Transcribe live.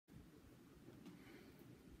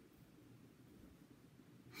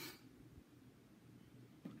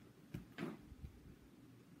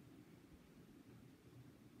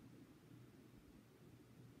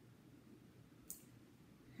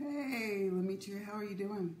Hey, Demetria, how are you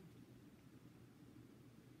doing?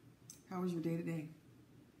 How was your day today?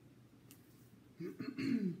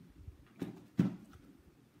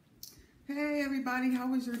 Hey, everybody,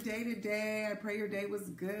 how was your day today? I pray your day was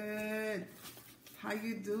good. How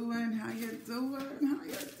you doing? How you doing? How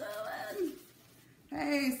you doing?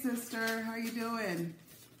 Hey, sister, how you doing?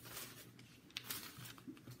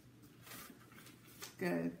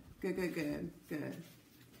 Good, good, good, good, good.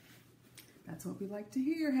 That's what we like to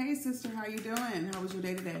hear. Hey, sister, how you doing? How was your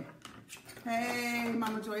day today? Hey,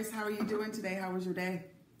 Mama Joyce, how are you doing today? How was your day?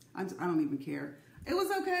 I don't even care. It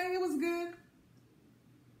was okay. It was good.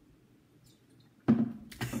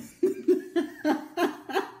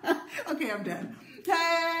 Okay, I'm done.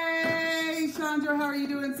 Hey, Chandra, how are you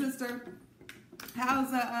doing, sister?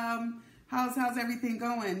 How's everything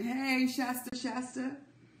going? Hey, Shasta.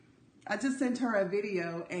 I just sent her a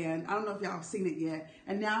video, and I don't know if y'all have seen it yet.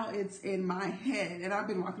 And now it's in my head, and I've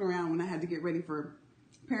been walking around when I had to get ready for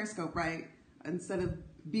Periscope, right? Instead of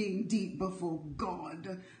being deep before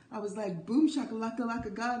God, I was like, boom shakalaka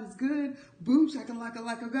laka, God is good. Boom shakalaka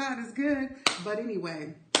laka, God is good. But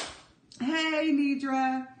anyway, hey,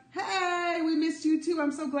 Nidra. Hey, we missed you too.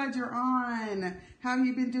 I'm so glad you're on. How have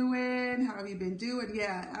you been doing? How have you been doing?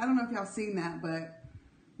 Yeah, I don't know if y'all seen that, but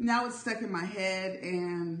now it's stuck in my head,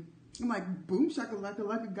 and I'm like, boom shakalaka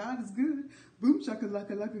laka, God is good. Boom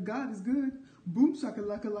shakalaka laka, God is good. Boom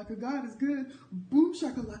shakalaka laka, God is good. Boom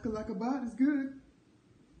shakalaka laka, God is good.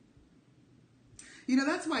 You know,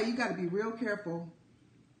 that's why you got to be real careful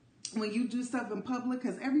when you do stuff in public,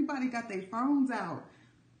 because everybody got their phones out.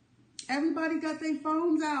 Everybody got their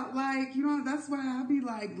phones out. Like, you know, that's why I'll be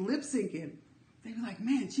like lip syncing. They be like,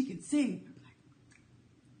 man, she can sing.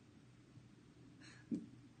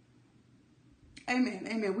 Amen,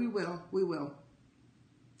 amen, we will.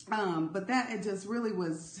 But that, it just really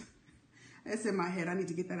was, it's in my head. I need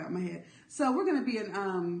to get that out of my head. So we're going to be in,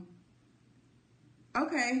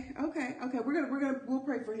 okay. We'll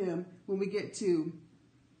pray for him when we get to,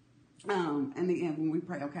 in the end, when we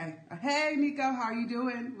pray, okay? Hey, Nico, how are you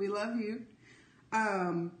doing? We love you.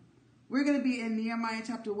 We're going to be in Nehemiah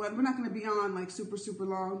chapter 1. We're not going to be on like super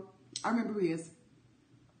long. I remember who he is.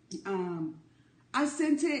 I'll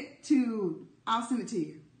send it to you.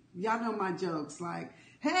 Y'all know my jokes. Like,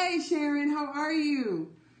 hey, Sharon, how are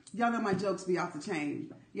you? Y'all know my jokes be off the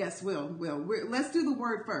chain. Yes, let's do the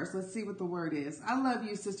word first. Let's see what the word is. I love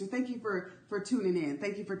you, sister. Thank you for tuning in.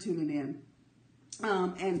 Thank you for tuning in.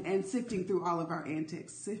 And sifting through all of our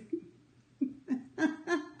antics.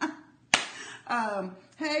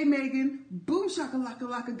 Hey, Megan. Boom shakalaka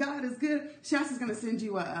laka, God is good. Shasta's gonna send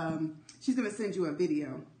you she's gonna send you a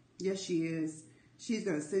video. Yes, she is. She's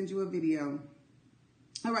gonna send you a video.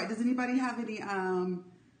 All right. Does anybody have any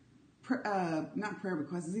not prayer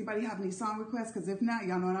requests? Does anybody have any song requests? Because if not,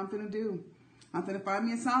 y'all know what I'm gonna do. I'm gonna find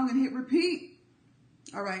me a song and hit repeat.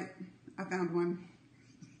 All right. I found one.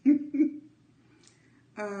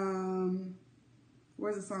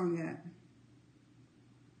 Where's the song at?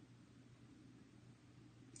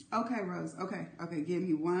 Okay, Rose. Okay. Give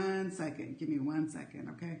me 1 second.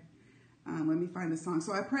 Okay. Let me find the song.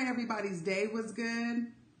 So I pray everybody's day was good.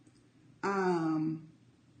 And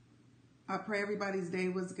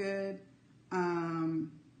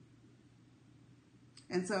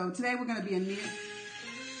so today we're going to be in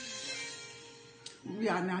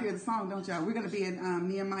now hear the song, don't y'all? We're going to be in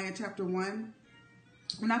Nehemiah chapter 1.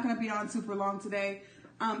 We're not going to be on super long today.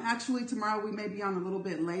 Actually, tomorrow we may be on a little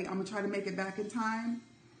bit late. I'm going to try to make it back in time.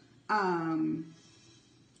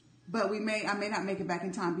 But I may not make it back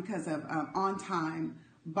in time because of on time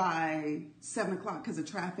by 7 o'clock because of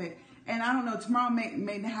traffic. And I don't know, tomorrow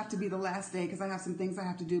may have to be the last day because I have some things I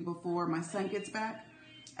have to do before my son gets back.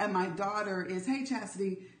 And my daughter is, hey,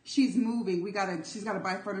 Chastity, she's moving. She's got to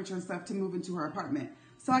buy furniture and stuff to move into her apartment.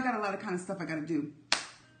 So I got a lot of kind of stuff I got to do.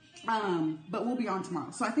 But we'll be on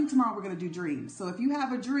tomorrow. So I think tomorrow we're going to do dreams. So if you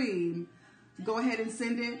have a dream, go ahead and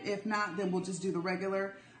send it. If not, then we'll just do the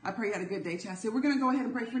regular. I pray you had a good day, Chastity. We're going to go ahead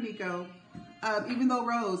and pray for Nico. Even though,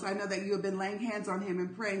 Rose, I know that you have been laying hands on him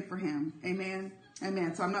and praying for him. Amen.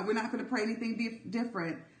 Amen. So we're not going to pray anything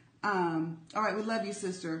different. All right. We love you,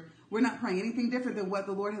 sister. We're not praying anything different than what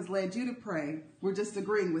the Lord has led you to pray. We're just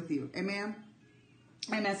agreeing with you. Amen.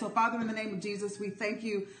 Amen. So, Father, in the name of Jesus, we thank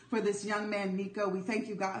you for this young man, Nico. We thank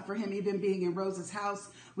you, God, for him even being in Rosa's house.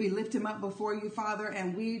 We lift him up before you, Father,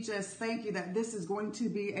 and we just thank you that this is going to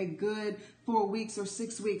be a good 4 weeks or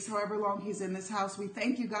 6 weeks, however long he's in this house. We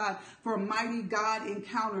thank you, God, for mighty God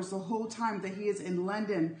encounters the whole time that he is in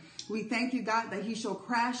London. We thank you, God, that he shall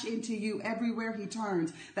crash into you everywhere he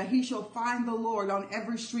turns, that he shall find the Lord on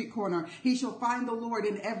every street corner. He shall find the Lord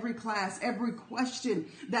in every class, every question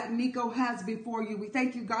that Nico has before you. We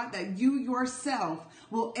thank you, God, that you yourself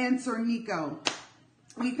will answer Nico.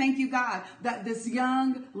 We thank you, God, that this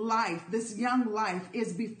young life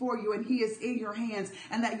is before you and he is in your hands,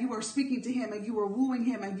 and that you are speaking to him and you are wooing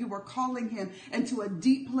him and you are calling him into a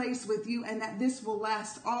deep place with you, and that this will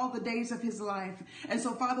last all the days of his life. And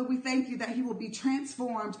so, Father, we thank you that he will be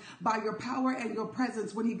transformed by your power and your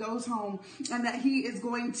presence when he goes home, and that he is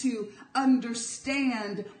going to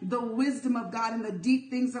understand the wisdom of God and the deep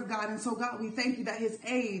things of God. And so, God, we thank you that his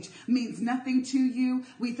age means nothing to you.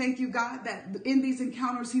 We thank you, God, that in these encounters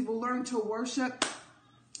he will learn to worship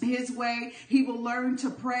his way. He will learn to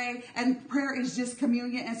pray, and prayer is just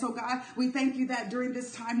communion. And so, God, we thank you that during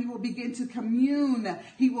this time he will begin to commune.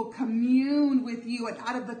 He will commune with you, and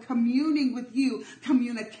out of the communing with you,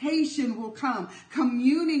 communication will come.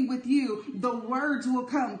 Communing with you, the words will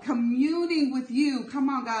come. Communing with you, come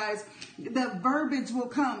on, guys, the verbiage will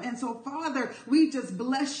come. And so, Father, we just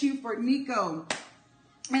bless you for Nico.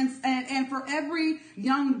 And for every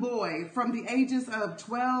young boy from the ages of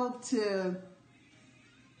 12 to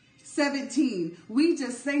 17, we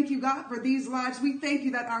just thank you, God, for these lives. We thank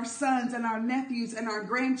you that our sons and our nephews and our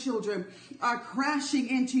grandchildren are crashing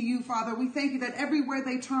into you, Father. We thank you that everywhere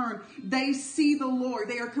they turn, they see the Lord.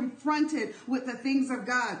 They are confronted with the things of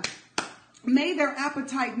God. May their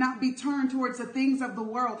appetite not be turned towards the things of the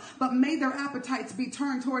world, but may their appetites be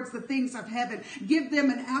turned towards the things of heaven. Give them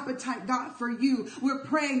an appetite, God, for you. We're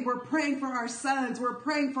praying for our sons. We're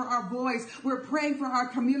praying for our boys. We're praying for our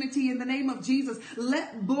community in the name of Jesus.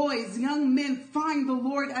 Let boys, young men find the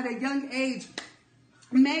Lord at a young age.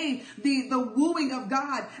 May the wooing of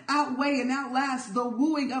God outweigh and outlast the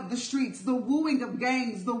wooing of the streets, the wooing of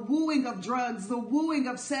gangs, the wooing of drugs, the wooing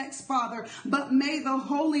of sex, Father. But may the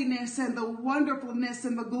holiness and the wonderfulness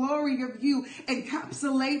and the glory of you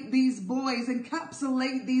encapsulate these boys,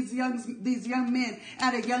 encapsulate these young men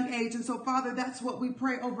at a young age. And so, Father, that's what we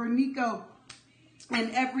pray over Nico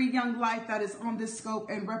and every young life that is on this scope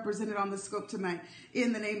and represented on the scope tonight.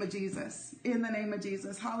 In the name of Jesus. In the name of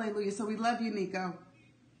Jesus. Hallelujah. So we love you, Nico.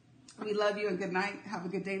 We love you, and good night. Have a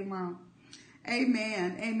good day tomorrow.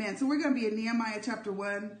 Amen. Amen. So we're going to be in Nehemiah chapter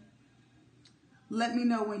 1. Let me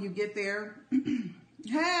know when you get there.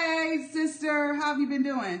 Hey, sister. How have you been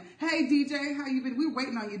doing? Hey, DJ. How you been? We were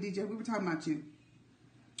waiting on you, DJ. We were talking about you.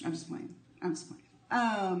 I'm just playing.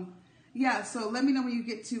 Yeah, so let me know when you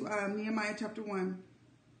get to Nehemiah chapter 1.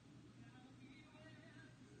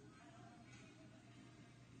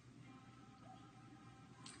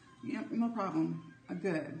 Yep, no problem.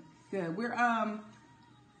 Good. We're I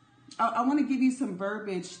want to give you some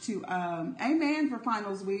verbiage to amen for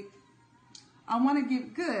finals week. I want to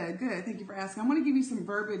give good. Thank you for asking. I want to give you some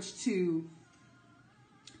verbiage to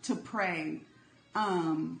pray.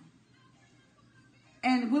 And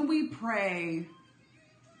when we pray,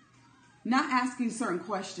 not asking certain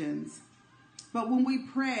questions, but when we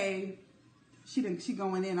pray, she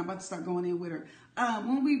going in. I'm about to start going in with her.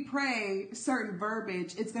 When we pray certain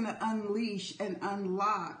verbiage, it's going to unleash and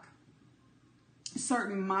unlock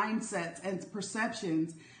certain mindsets and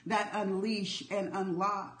perceptions that unleash and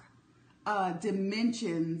unlock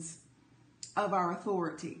dimensions of our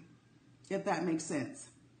authority, if that makes sense.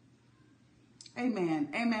 Amen.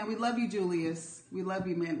 Amen. We love you, Julius. We love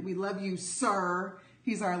you, man. We love you, sir.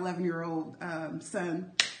 He's our 11-year-old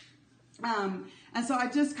son. And so I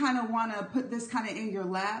just kind of want to put this kind of in your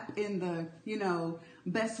lap in the,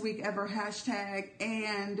 best week ever hashtag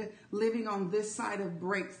and living on this side of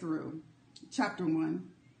breakthrough. Chapter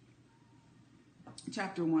 1.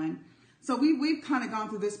 So we've kind of gone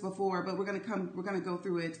through this before, but we're going to go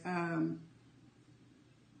through it. Amen.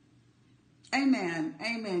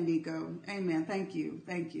 Amen, Nico. Amen. Thank you.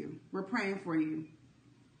 We're praying for you.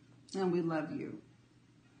 And we love you.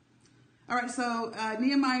 All right, so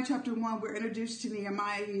Nehemiah chapter 1, we're introduced to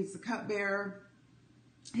Nehemiah. He's the cupbearer.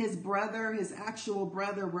 His brother, his actual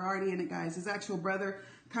brother, we're already in it, guys. His actual brother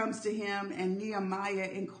comes to him, and Nehemiah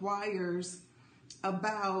inquires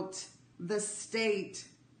about the state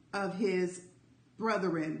of his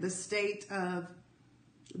brethren, the state of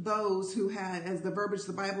those who had, as the verbiage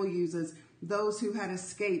the Bible uses, those who had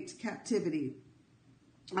escaped captivity.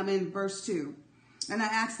 I'm in verse 2. And I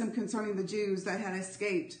asked them concerning the Jews that had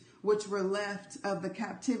escaped, which were left of the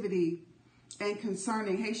captivity, and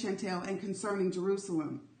concerning, hey Chantel, and concerning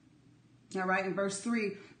Jerusalem. All right, in verse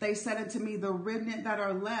 3, they said unto me, the remnant that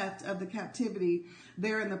are left of the captivity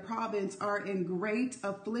there in the province are in great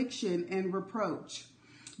affliction and reproach.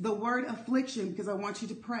 The word affliction, because I want you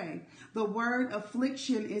to pray. The word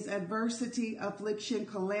affliction is adversity, affliction,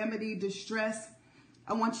 calamity, distress.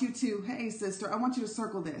 I want you to, hey sister, I want you to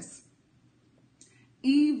circle this.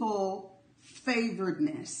 Evil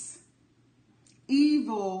favoredness.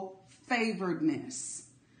 Evil favoredness.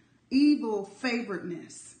 Evil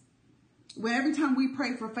favoredness. When every time we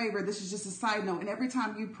pray for favor, this is just a side note, and every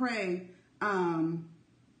time you pray, I'm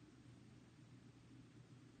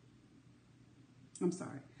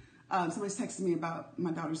sorry. Somebody's texting me about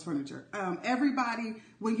my daughter's furniture. Everybody,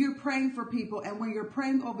 when you're praying for people and when you're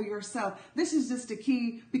praying over yourself, this is just a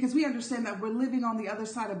key, because we understand that we're living on the other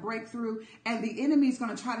side of breakthrough, and the enemy is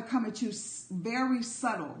going to try to come at you very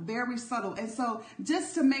subtle, very subtle. And so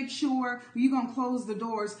just to make sure you're going to close the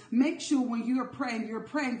doors, make sure when you're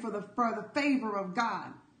praying for the favor of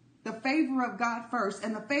God. The favor of God first,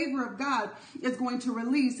 and the favor of God is going to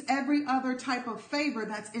release every other type of favor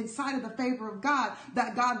that's inside of the favor of God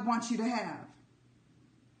that God wants you to have.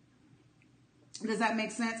 Does that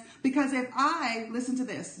make sense? Because if I, listen to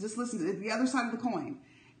this, just listen to the other side of the coin.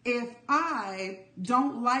 If I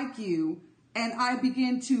don't like you and I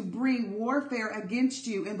begin to bring warfare against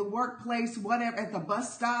you in the workplace, whatever, at the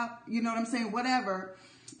bus stop, you know what I'm saying, whatever,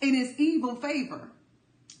 it is evil favor.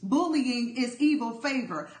 Bullying is evil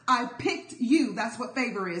favor. I picked you. That's what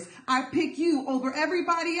favor is. I pick you over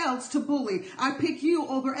everybody else to bully. I pick you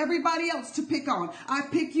over everybody else to pick on. I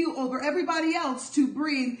pick you over everybody else to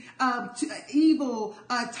bring evil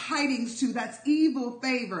tidings to. That's evil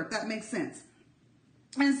favor, if that makes sense.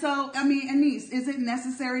 And so, I mean, Annice, is it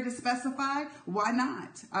necessary to specify? Why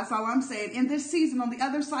not? That's all I'm saying. In this season, on the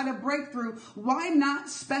other side of breakthrough, why not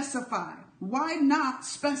specify? Why not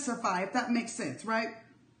specify, if that makes sense, right?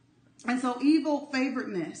 And so evil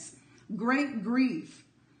favoredness, great grief,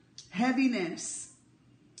 heaviness,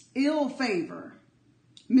 ill favor,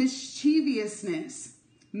 mischievousness,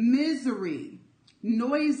 misery,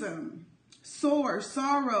 noisome, sore,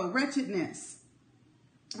 sorrow, wretchedness.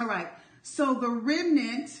 All right. So the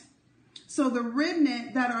remnant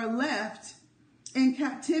that are left in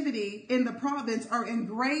captivity in the province are in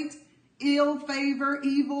great ill favor,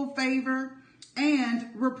 evil favor, and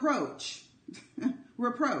reproach.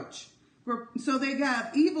 Reproach. So they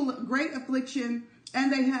have evil, great affliction,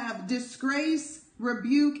 and they have disgrace,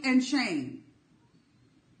 rebuke, and shame.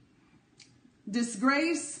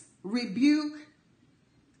 Disgrace, rebuke,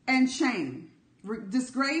 and shame.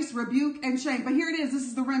 Disgrace, rebuke, and shame. But here it is. This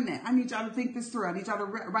is the remnant. I need y'all to think this through. I need y'all to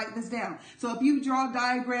write this down. So if you draw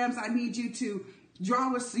diagrams, I need you to draw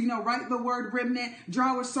write the word remnant,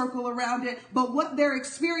 draw a circle around it. But what they're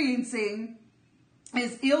experiencing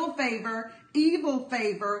is ill favor, evil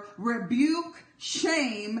favor, rebuke,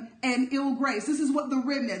 shame, and ill grace. This is what the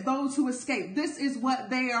remnant, those who escape, this is what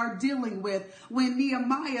they are dealing with when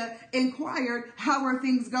Nehemiah inquired, how are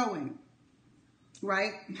things going?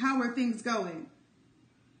 Right? How are things going?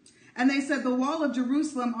 And they said, the wall of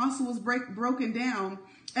Jerusalem also was broken down,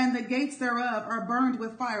 and the gates thereof are burned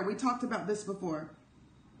with fire. We talked about this before.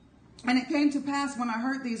 And it came to pass when I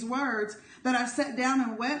heard these words that I sat down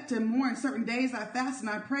and wept and mourned. Certain days I fasted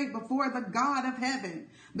and I prayed before the God of heaven.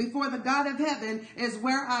 Before the God of heaven is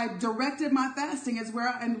where I directed my fasting, is where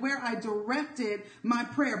I directed my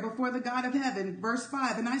prayer, before the God of heaven. Verse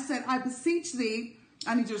 5, and I said, I beseech thee,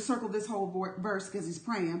 I need you to circle this whole verse because he's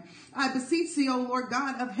praying. I beseech thee, O Lord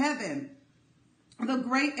God of heaven, the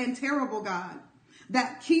great and terrible God,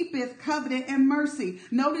 that keepeth covenant and mercy.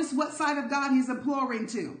 Notice what side of God he's imploring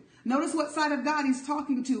to. Notice what side of God he's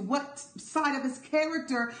talking to, what side of his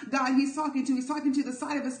character God he's talking to. He's talking to the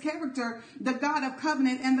side of his character, the God of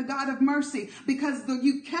covenant and the God of mercy, because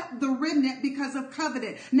you kept the remnant because of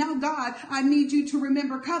covenant. Now, God, I need you to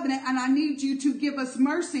remember covenant, and I need you to give us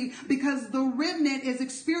mercy, because the remnant is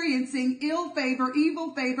experiencing ill favor,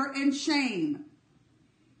 evil favor, and shame.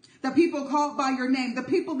 The people called by your name, the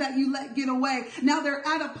people that you let get away, now they're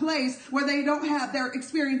at a place where they're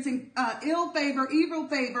experiencing ill favor, evil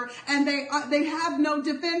favor, and they have no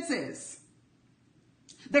defenses.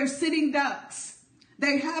 They're sitting ducks.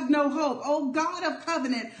 They have no hope. Oh God of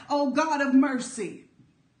covenant, oh God of mercy.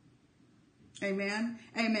 Amen.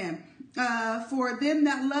 Amen. For them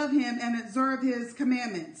that love him and observe his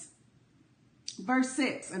commandments. Verse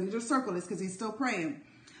 6, and just circle this because he's still praying.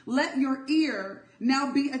 Let your ear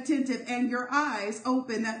now be attentive and your eyes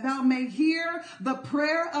open, that thou may hear the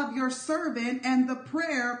prayer of your servant and the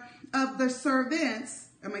prayer of the servants.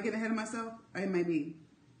 Am I getting ahead of myself? I may be.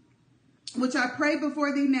 which I pray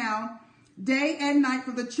before thee now, day and night,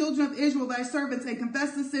 for the children of Israel, thy servants, and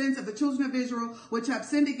confess the sins of the children of Israel, which have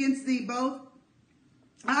sinned against thee. Both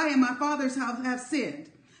I and my father's house have sinned.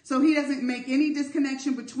 So he doesn't make any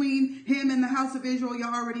disconnection between him and the house of Israel. You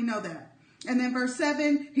already know that. And then verse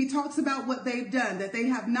 7, he talks about what they've done, that they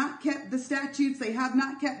have not kept the statutes. They have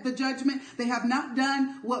not kept the judgment. They have not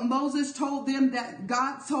done what Moses told them that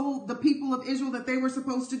God told the people of Israel that they were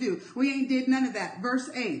supposed to do. We ain't did none of that. Verse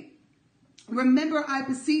 8, remember, I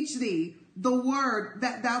beseech thee, the word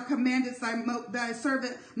that thou commandest thy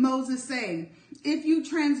servant Moses, saying, if you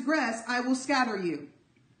transgress, I will scatter you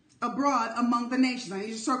abroad among the nations. I need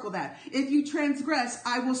you to circle that. If you transgress,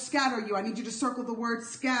 I will scatter you. I need you to circle the word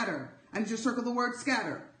scatter. I need you to circle the word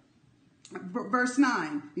scatter. Verse 9,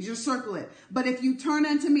 I need you to circle it. But if you turn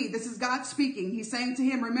unto me, this is God speaking. He's saying to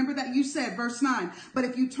him, remember that you said, verse 9, but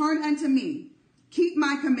if you turn unto me, keep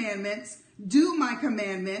my commandments, do my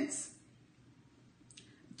commandments,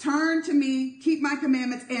 turn to me, keep my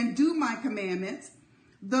commandments, and do my commandments,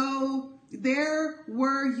 though there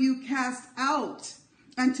were you cast out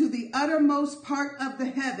unto the uttermost part of the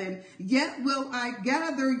heaven, yet will I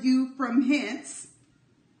gather you from hence,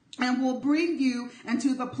 and will bring you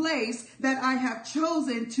into the place that I have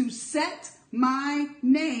chosen to set my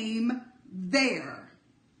name there.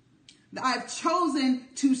 I've chosen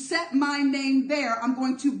to set my name there. I'm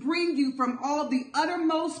going to bring you from all the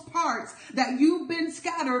uttermost parts that you've been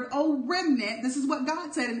scattered, O remnant. This is what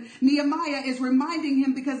God said. And Nehemiah is reminding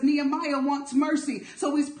him because Nehemiah wants mercy.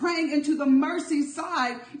 So he's praying into the mercy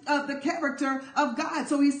side of the character of God.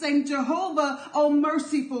 So he's saying, Jehovah, O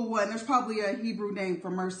merciful one. There's probably a Hebrew name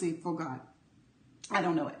for merciful God. I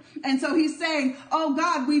don't know it. And so he's saying, oh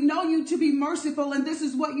God, we know you to be merciful. And this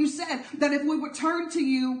is what you said, that if we would turn to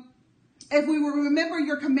you, if we would remember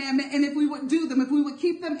your commandment, and if we would do them, if we would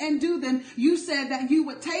keep them and do them, you said that you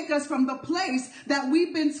would take us from the place that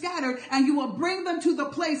we've been scattered, and you will bring them to the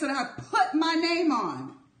place that I put my name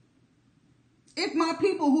on. If my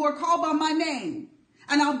people who are called by my name,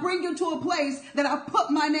 and I'll bring you to a place that I've put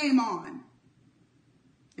my name on.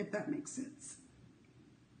 If that makes sense.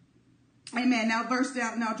 Amen. Now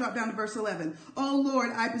drop down to verse 11. O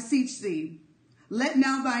Lord, I beseech thee, let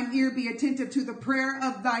now thine ear be attentive to the prayer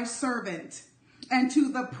of thy servant and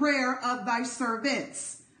to the prayer of thy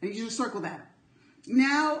servants. I need you to circle that.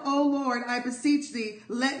 Now, O Lord, I beseech thee,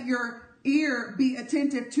 let your ear be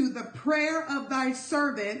attentive to the prayer of thy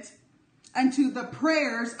servant and to the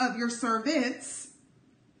prayers of your servants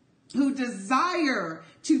who desire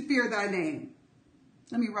to fear thy name.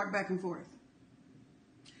 Let me rock back and forth.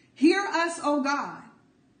 Hear us, O God,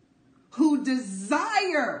 who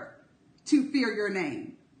desire to fear your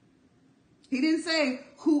name. He didn't say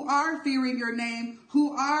who are fearing your name,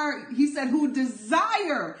 he said who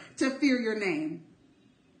desire to fear your name.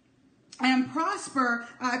 And prosper,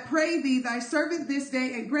 I pray thee, thy servant this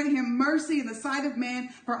day, and grant him mercy in the sight of man,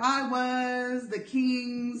 for I was the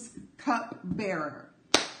king's cupbearer.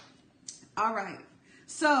 All right.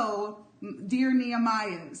 So, dear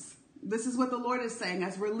Nehemiahs, this is what the Lord is saying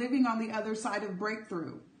as we're living on the other side of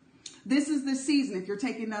breakthrough. This is the season. If you're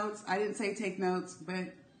taking notes, I didn't say take notes,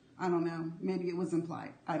 but I don't know. Maybe it was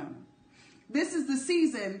implied. I don't know. This is the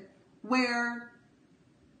season where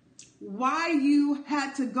why you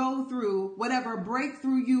had to go through whatever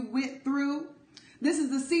breakthrough you went through. This is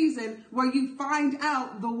the season where you find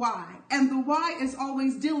out the why. And the why is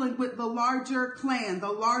always dealing with the larger clan,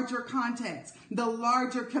 the larger context, the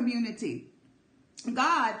larger community.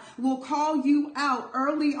 God will call you out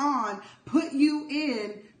early on, put you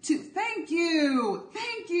in to, thank you.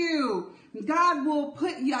 God will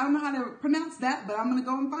put you, I don't know how to pronounce that, but I'm going to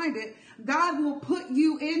go and find it. God will put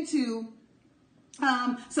you into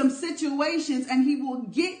some situations, and he will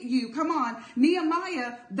get you. Come on.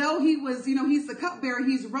 Nehemiah, though he was, he's the cupbearer,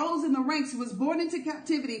 he's rose in the ranks. He was born into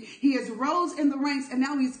captivity. He has rose in the ranks, and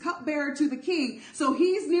now he's cupbearer to the king. So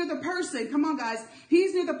he's near the person. Come on, guys.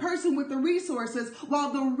 He's near the person with the resources,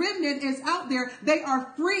 while the remnant is out there. They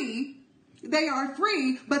are free. They are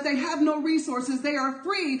free, but they have no resources. They are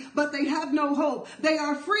free, but they have no hope. They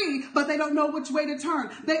are free, but they don't know which way to turn.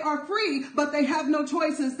 They are free, but they have no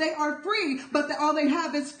choices. They are free, but all they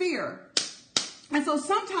have is fear. And so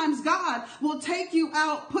sometimes God will take you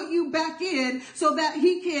out, put you back in so that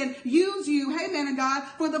he can use you, hey man of God,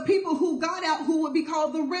 for the people who got out who would be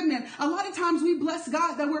called the remnant. A lot of times we bless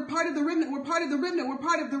God that we're part of the remnant. We're part of the remnant. We're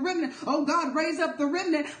part of the remnant. Oh, God, raise up the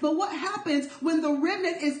remnant. But what happens when the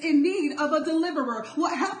remnant is in need of a deliverer?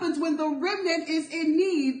 What happens when the remnant is in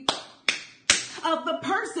need of the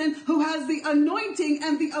person who has the anointing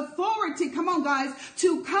and the authority, come on guys,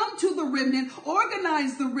 to come to the remnant,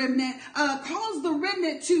 organize the remnant, cause the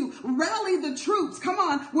remnant to rally the troops, come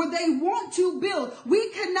on, where they want to build. We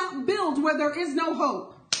cannot build where there is no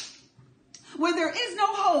hope. Where there is no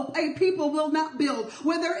hope, a people will not build.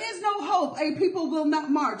 Where there is no hope, a people will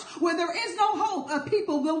not march. Where there is no hope, a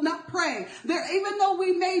people will not pray. Even though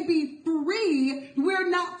we may be free, we're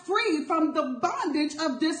not free from the bondage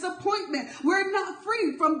of disappointment. We're not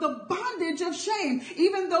free from the bondage of shame.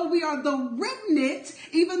 Even though we are the remnant,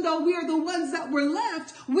 even though we are the ones that were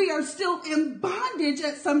left, we are still in bondage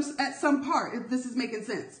at some part, if this is making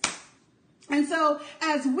sense. And so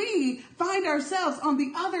as we find ourselves on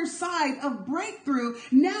the other side of breakthrough,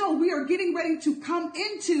 now we are getting ready to come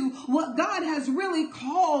into what God has really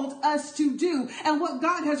called us to do, and what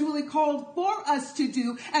God has really called for us to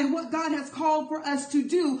do, and what God has called for us to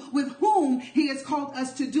do with whom he has called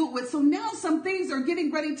us to do it with. So now some things are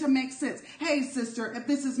getting ready to make sense. Hey, sister, if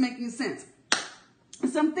this is making sense.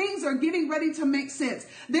 Some things are getting ready to make sense.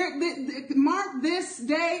 Mark this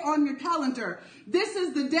day on your calendar. This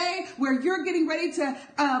is the day where you're getting ready to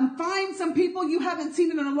find some people you haven't seen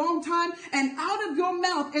in a long time, and out of your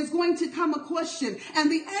mouth is going to come a question.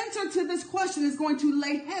 And the answer to this question is going to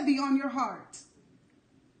lay heavy on your heart.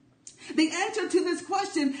 The answer to this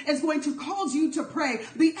question is going to cause you to pray.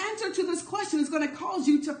 The answer to this question is going to cause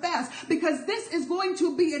you to fast, because this is going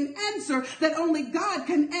to be an answer that only God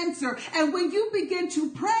can answer. And when you begin to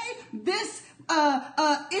pray this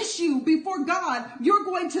issue before God, you're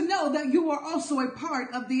going to know that you are also a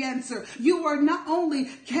part of the answer. You are not only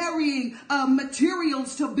carrying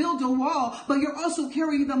materials to build a wall, but you're also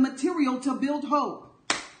carrying the material to build hope.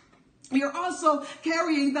 You're also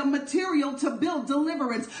carrying the material to build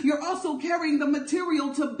deliverance. You're also carrying the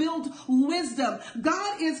material to build wisdom.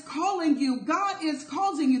 God is calling you. God is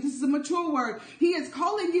causing you. This is a mature word. He is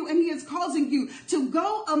calling you, and he is causing you to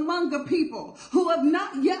go among a people who have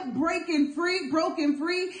not yet broken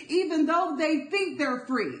free, even though they think they're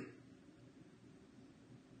free.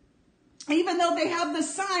 Even though they have the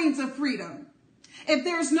signs of freedom. If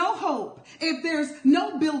there's no hope, if there's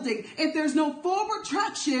no building, if there's no forward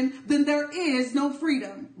traction, then there is no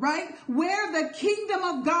freedom, right? Where the kingdom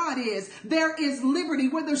of God is, there is liberty.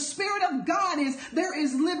 Where the Spirit of God is, there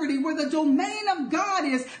is liberty. Where the domain of God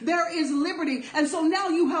is, there is liberty. And so now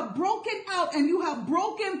you have broken out and you have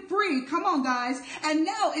broken free. Come on, guys. And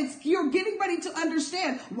now you're getting ready to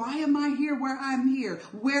understand, why am I here where I'm here,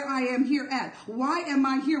 where I am here at? Why am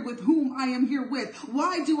I here with whom I am here with?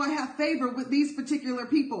 Why do I have favor with these particular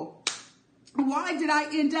people? Why did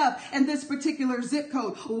I end up in this particular zip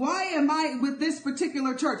code? Why am I with this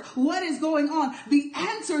particular church? What is going on? The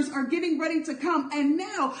answers are getting ready to come, and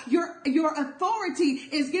now your authority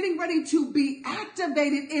is getting ready to be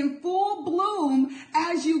activated in full bloom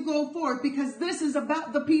as you go forth, because this is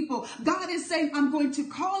about the people. God is saying, I'm going to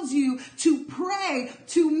cause you to pray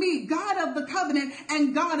to me, God of the covenant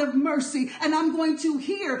and God of mercy, and I'm going to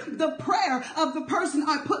hear the prayer of the person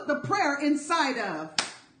I put the prayer inside of.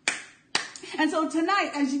 And so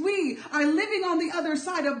tonight, as we are living on the other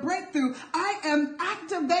side of breakthrough, I am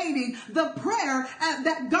activating the prayer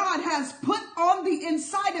that God has put on the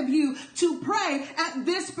inside of you to pray at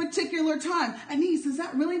this particular time. Annice, does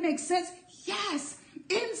that really make sense? Yes,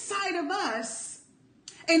 inside of us.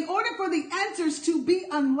 In order for the answers to be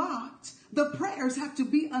unlocked, the prayers have to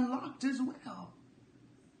be unlocked as well.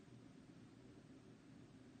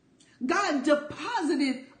 God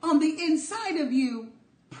deposited on the inside of you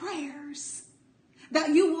prayers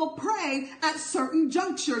that you will pray at certain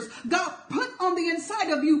junctures. God put on the inside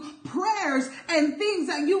of you prayers and things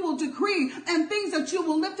that you will decree and things that you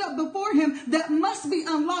will lift up before him that must be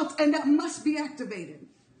unlocked and that must be activated.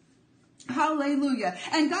 Hallelujah.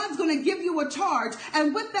 And God's going to give you a charge.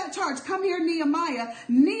 And with that charge, come here, Nehemiah.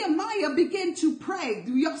 Nehemiah began to pray.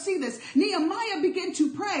 Do y'all see this? Nehemiah began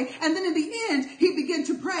to pray. And then in the end, he began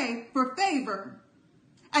to pray for favor.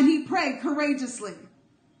 And he prayed courageously.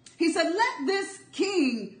 He said, let this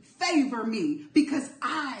king favor me because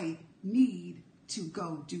I need to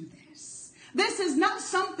go do this. This is not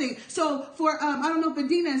something. So for, I don't know if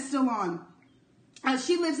Adina is still on.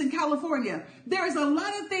 She lives in California. There is a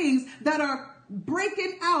lot of things that are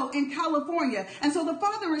breaking out in California. And so the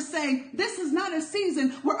Father is saying, this is not a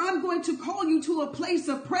season where I'm going to call you to a place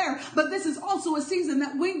of prayer, but this is also a season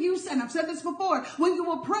that when you, and I've said this before, when you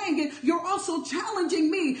were praying it, you're also challenging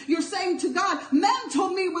me. You're saying to God,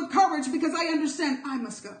 mantle me with courage because I understand I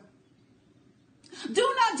must go.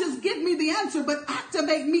 Do not just give me the answer, but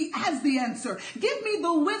activate me as the answer. Give me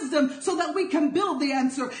the wisdom so that we can build the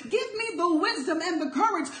answer. Give me the wisdom and the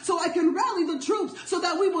courage so I can rally the troops so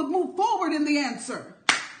that we will move forward in the answer.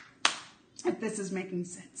 If this is making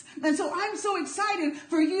sense. And so I'm so excited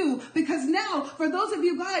for you, because now for those of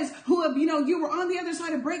you guys who have, you were on the other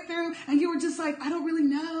side of breakthrough and you were just like, I don't really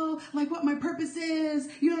know like what my purpose is.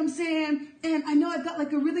 You know what I'm saying? And I know I've got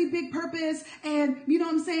like a really big purpose, and you know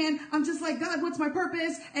what I'm saying? I'm just like, God, what's my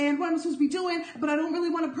purpose? And what am I supposed to be doing? But I don't really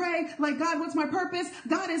want to pray. Like, God, what's my purpose?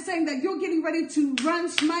 God is saying that you're getting ready to run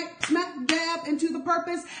smack dab into the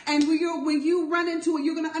purpose. And when you run into it,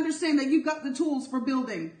 you're going to understand that you've got the tools for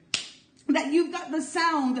building. That you've got the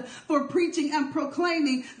sound for preaching and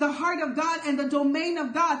proclaiming the heart of God and the domain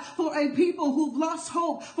of God for a people who've lost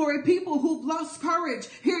hope, for a people who've lost courage.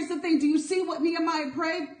 Here's the thing. Do you see what Nehemiah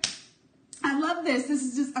prayed? I love this. This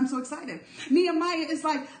is just, I'm so excited. Nehemiah is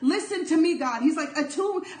like, listen to me, God. He's like,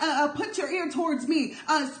 put your ear towards me,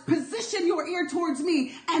 position your ear towards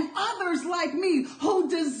me and others like me who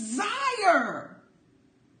desire.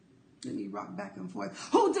 Let me rock back and forth.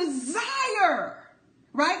 Who desire.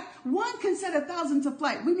 Right? One can set 1,000 to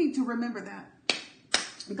flight. We need to remember that.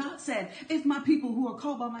 God said, if my people who are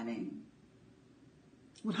called by my name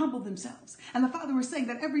would humble themselves. And the Father was saying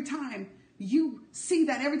that every time you see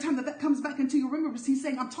that, every time that comes back into your remembrance, he's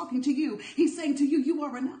saying, I'm talking to you. He's saying to you, you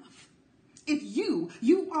are enough. If you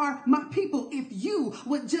are my people, if you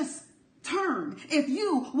would just turn, if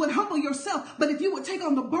you would humble yourself, but if you would take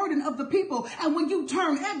on the burden of the people, and when you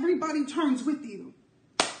turn, everybody turns with you.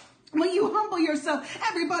 When you humble yourself,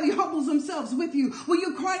 everybody humbles themselves with you. When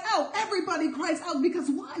you cry out, everybody cries out, because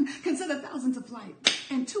one can set 1,000 to flight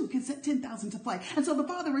and two can set 10,000 to flight. And so the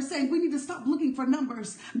Father is saying we need to stop looking for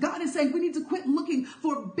numbers. God is saying we need to quit looking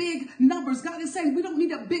for big numbers. God is saying we don't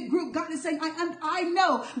need a big group. God is saying I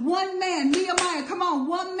know one man, Nehemiah, come on,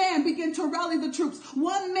 one man begin to rally the troops.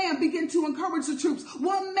 One man begin to encourage the troops.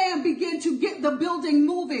 One man begin to get the building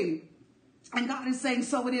moving. And God is saying,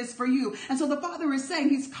 so it is for you. And so the Father is saying,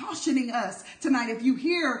 he's cautioning us tonight. If you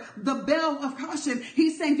hear the bell of caution,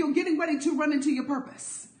 he's saying you're getting ready to run into your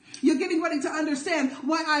purpose. You're getting ready to understand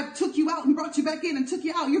why I took you out and brought you back in and took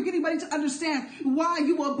you out. You're getting ready to understand why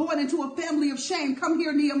you were born into a family of shame. Come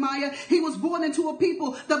here, Nehemiah. He was born into a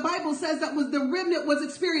people. The Bible says that was the remnant was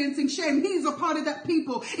experiencing shame. He's a part of that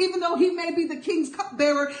people. Even though he may be the king's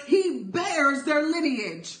cupbearer, he bears their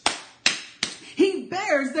lineage. He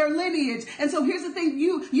bears their lineage. And so here's the thing.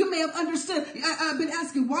 You may have understood. I've been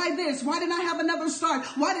asking, why this? Why didn't I have another start?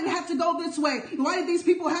 Why did it have to go this way? Why did these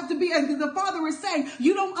people have to be? And the Father is saying,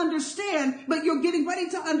 you don't understand, but you're getting ready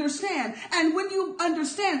to understand. And when you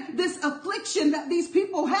understand, this affliction that these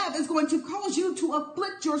people have is going to cause you to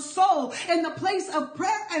afflict your soul in the place of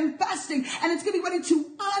prayer and fasting. And it's getting ready to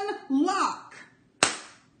unlock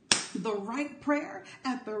the right prayer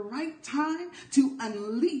at the right time to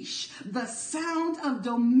unleash the sound of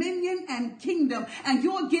dominion and kingdom. And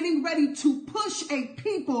you're getting ready to push a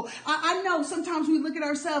people. I know sometimes we look at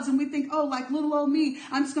ourselves and we think, oh, like little old me,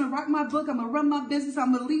 I'm just going to write my book. I'm going to run my business.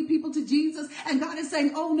 I'm going to lead people to Jesus. And God is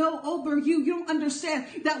saying, oh no, over you. You don't understand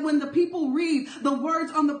that when the people read the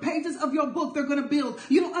words on the pages of your book, they're going to build.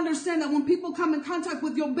 You don't understand that when people come in contact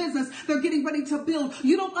with your business, they're getting ready to build.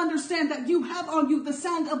 You don't understand that you have on you the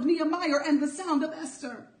sound of Nehemiah and the sound of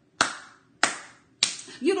Esther.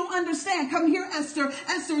 You don't understand. Come here, Esther.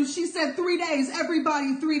 Esther, she said 3 days,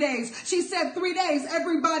 everybody 3 days. She said 3 days,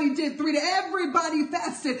 everybody did 3 days. Everybody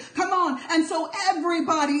fasted. Come on. And so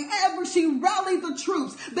everybody, she rallied the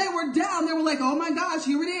troops. They were down. They were like, oh my gosh,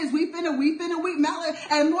 here it is. We finna weep.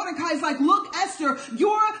 And Mordecai's like, look, Esther,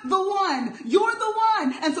 you're the one. You're the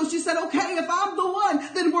one. And so she said, okay, if I'm the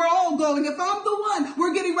one, then we're all going. If I'm the one,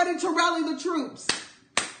 we're getting ready to rally the troops.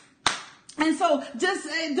 And so just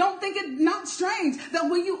don't think it not strange that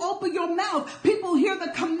when you open your mouth, people hear the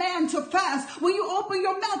command to fast. When you open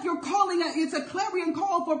your mouth, you're calling it's a clarion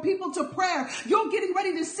call for people to prayer. You're getting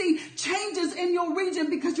ready to see changes in your region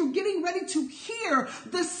because you're getting ready to hear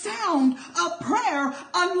the sound of prayer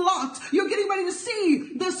unlocked. You're getting ready to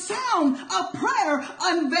see the sound of prayer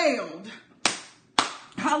unveiled.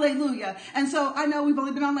 Hallelujah. And so I know we've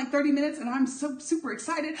only been on like 30 minutes and I'm so super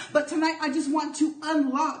excited. But tonight I just want to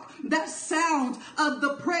unlock that sound of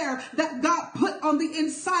the prayer that God put on the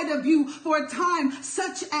inside of you for a time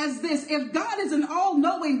such as this. If God is an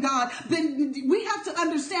all-knowing God, then we have to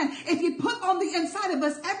understand if he put on the inside of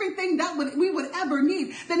us everything that we would ever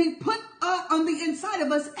need, then he put on the inside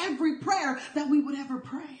of us every prayer that we would ever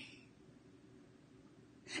pray.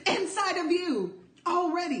 Inside of you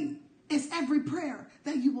already is every prayer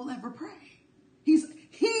that you will ever pray.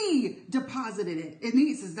 He deposited it.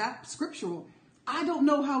 Annice, is that scriptural? I don't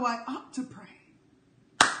know how I ought to pray.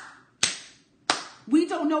 We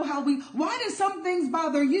don't know why do some things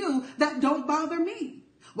bother you that don't bother me?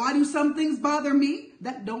 Why do some things bother me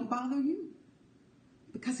that don't bother you?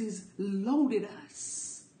 Because he's loaded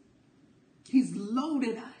us. He's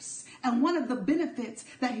loaded us. And one of the benefits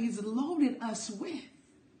that he's loaded us with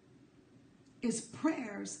is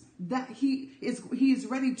prayers that he is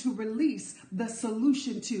ready to release the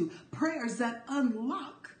solution to. Prayers that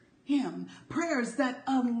unlock him. Prayers that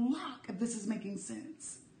unlock, if this is making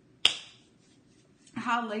sense.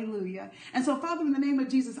 Hallelujah. And so, Father, in the name of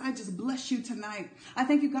Jesus, I just bless you tonight. I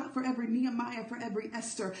thank you, God, for every Nehemiah, for every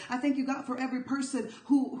Esther. I thank you, God, for every person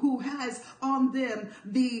who has on them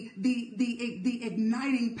the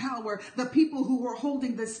igniting power, the people who are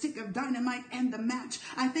holding the stick of dynamite and the match.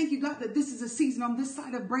 I thank you, God, that this is a season on this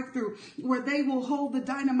side of breakthrough where they will hold the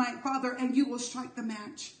dynamite, Father, and you will strike the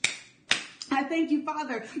match. I thank you,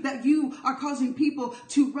 Father, that you are causing people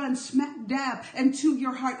to run smack dab into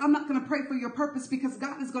your heart. I'm not going to pray for your purpose because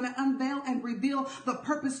God is going to unveil and reveal the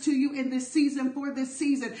purpose to you in this season, for this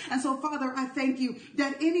season. And so, Father, I thank you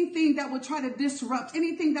that anything that would try to disrupt,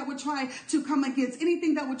 anything that would try to come against,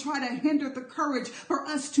 anything that would try to hinder the courage for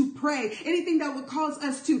us to pray, anything that would cause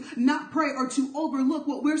us to not pray or to overlook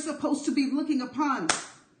what we're supposed to be looking upon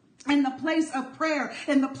in the place of prayer,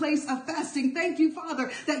 in the place of fasting. Thank you,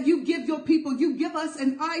 Father, that you give your people, you give us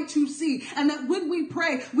an eye to see, and that when we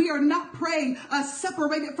pray, we are not praying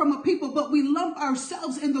separated from a people, but we lump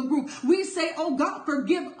ourselves in the group. We say, oh God,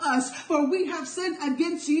 forgive us, for we have sinned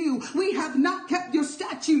against you. We have not kept your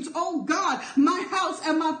statutes. Oh God, my house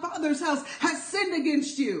and my Father's house has sinned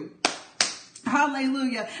against you.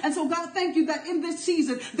 Hallelujah. And so, God, thank you that in this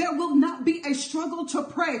season, there will not be a struggle to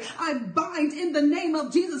pray. I bind in the name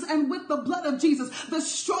of Jesus and with the blood of Jesus, the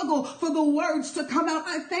struggle for the words to come out.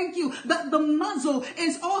 I thank you that the muzzle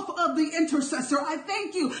is off of the intercessor. I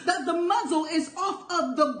thank you that the muzzle is off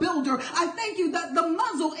of the builder. I thank you that the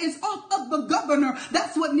muzzle is off of the governor.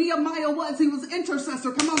 That's what Nehemiah was. He was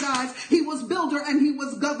intercessor. Come on, guys. He was builder and he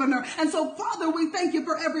was governor. And so, Father, we thank you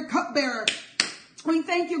for every cupbearer. We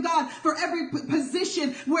thank you, God, for every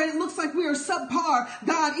position where it looks like we are subpar,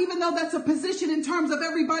 God, even though that's a position in terms of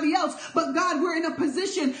everybody else. But God, we're in a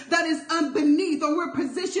position that is beneath, or we're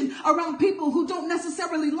positioned around people who don't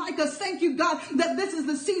necessarily like us. Thank you, God, that this is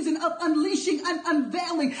the season of unleashing and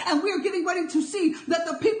unveiling. And we're getting ready to see that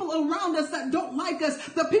the people around us that don't like us,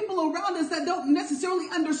 the people around us that don't necessarily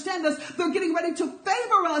understand us, they're getting ready to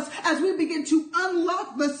favor us as we begin to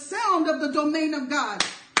unlock the sound of the domain of God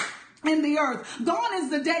in the earth. Gone is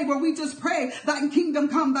the day where we just pray, thine kingdom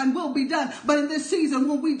come, thine will be done. But in this season,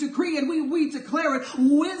 when we decree and we declare it,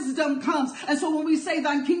 wisdom comes. And so when we say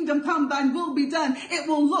thine kingdom come, thine will be done, it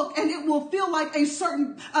will look and it will feel like a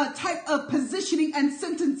certain type of positioning and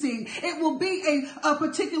sentencing. It will be a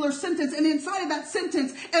particular sentence. And inside of that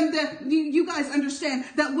sentence, and that you guys understand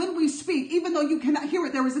that when we speak, even though you cannot hear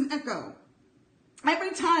it, there is an echo.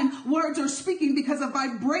 Every time words are speaking, because of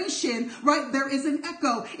vibration, right, there is an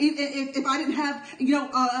echo. If I didn't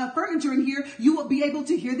have, furniture in here, you will be able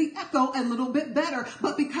to hear the echo a little bit better.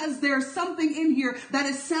 But because there's something in here that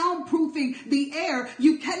is soundproofing the air,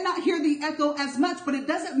 you cannot hear the echo as much, but it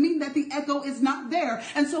doesn't mean that the echo is not there.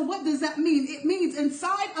 And so what does that mean? It means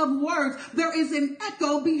inside of words, there is an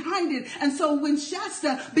echo behind it. And so when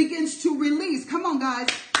Shasta begins to release, come on, guys.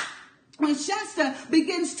 When Shasta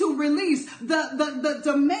begins to release the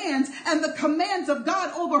demands and the commands of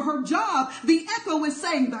God over her job, the echo is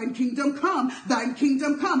saying, thine kingdom come, thine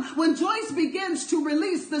kingdom come. When Joyce begins to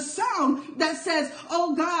release the sound that says,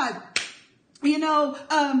 oh God,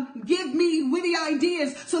 give me witty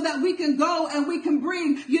ideas so that we can go and we can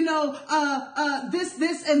bring,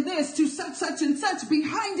 this, and this to such, and such.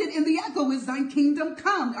 Behind it in the echo is thine kingdom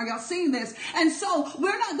come. Are y'all seeing this? And so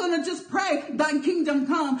we're not going to just pray, thine kingdom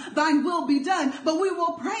come, thine will be done, but we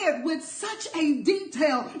will pray it with such a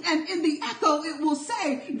detail. And in the echo, it will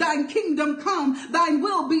say, thine kingdom come, thine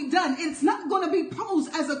will be done. It's not going to be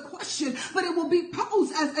posed as a question, but it will be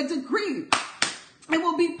posed as a decree. It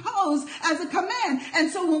will be posed as a command. And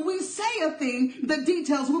so when we say a thing, the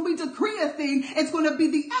details, when we decree a thing, it's going to be,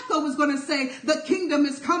 the echo is going to say, the kingdom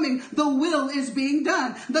is coming, the will is being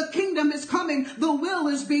done. The kingdom is coming, the will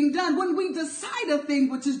is being done. When we decide a thing,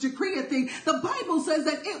 which is decree a thing, the Bible says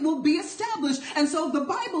that it will be established. And so the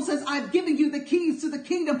Bible says, I've given you the keys to the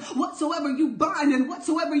kingdom. Whatsoever you bind and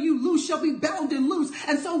whatsoever you loose shall be bound and loose.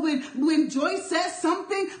 And so when Joyce says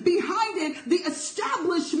something, behind it, the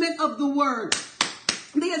establishment of the word.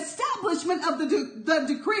 The establishment of the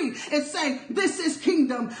decree is saying, this is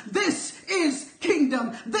kingdom. This is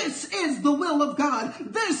kingdom. This is the will of God.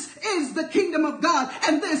 This is the kingdom of God.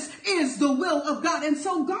 And this is the will of God. And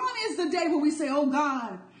so gone is the day where we say, oh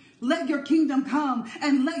God, let your kingdom come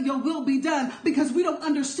and let your will be done, because we don't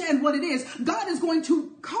understand what it is. God is going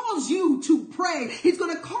to cause you to pray. He's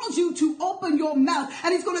going to cause you to open your mouth,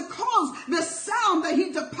 and he's going to cause the sound that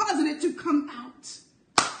he deposited to come out.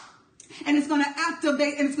 And it's going to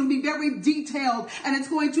activate, and it's going to be very detailed, and it's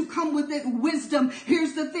going to come with it wisdom.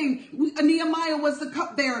 Here's the thing. Nehemiah was the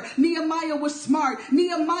cupbearer. Nehemiah was smart.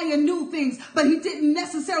 Nehemiah knew things, but he didn't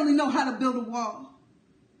necessarily know how to build a wall.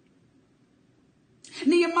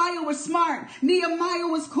 Nehemiah was smart. Nehemiah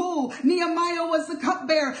was cool. Nehemiah was the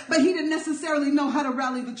cupbearer, but he didn't necessarily know how to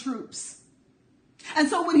rally the troops. And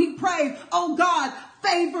so when he prayed, oh God,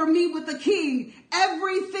 favor me with the king,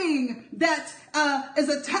 everything that is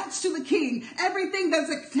attached to the king, everything that's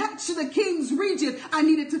attached to the king's region, I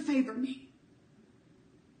needed to favor me.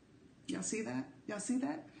 Y'all see that? Y'all see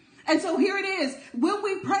that? And so here it is. When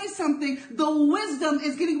we pray something, the wisdom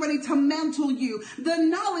is getting ready to mantle you. The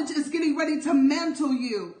knowledge is getting ready to mantle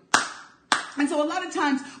you. And so a lot of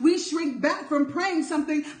times we shrink back from praying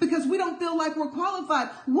something because we don't feel like we're qualified.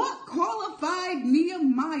 What qualified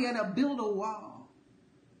Nehemiah to build a wall?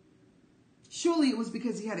 Surely it was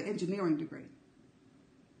because he had an engineering degree.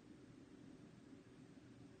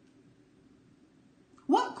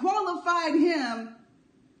 What qualified him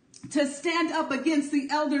to stand up against the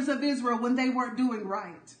elders of Israel when they weren't doing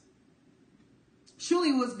right? Surely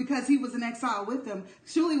it was because he was in exile with them.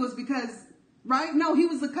 Surely it was because, right? No, he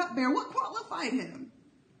was the cupbearer. What qualified him?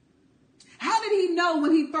 How did he know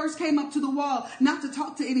when he first came up to the wall not to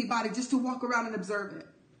talk to anybody, just to walk around and observe it?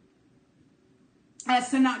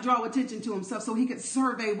 As to not draw attention to himself so he could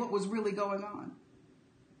survey what was really going on.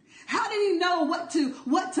 How did he know what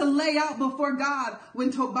to lay out before God when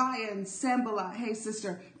Tobiah and Sanballat, hey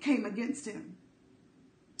sister, came against him?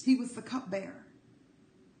 He was the cupbearer.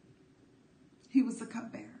 He was the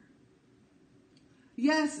cupbearer.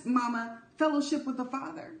 Yes, mama, fellowship with the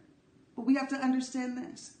Father. But we have to understand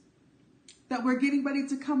this, that we're getting ready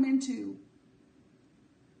to come into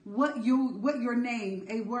what your name,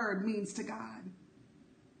 a word, means to God.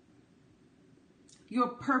 Your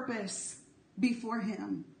purpose before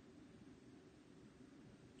him.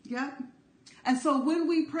 Yep. And so when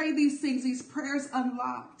we pray these things, these prayers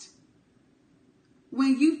unlocked,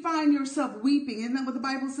 when you find yourself weeping, isn't that what the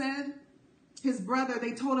Bible said? His brother,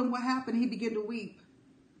 they told him what happened. He began to weep.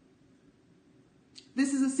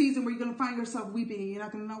 This is a season where you're going to find yourself weeping and you're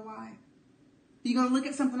not going to know why. You're going to look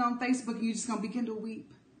at something on Facebook and you're just going to begin to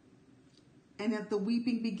weep. And if the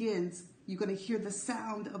weeping begins, you're going to hear the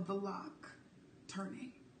sound of the lock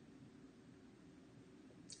turning.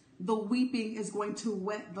 The weeping is going to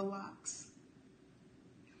wet the locks.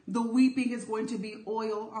 The weeping is going to be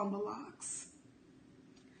oil on the locks.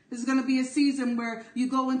 This is going to be a season where you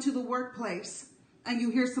go into the workplace and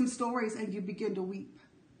you hear some stories and you begin to weep.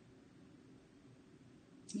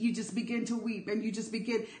 You just begin to weep and you just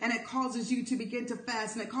begin, and it causes you to begin to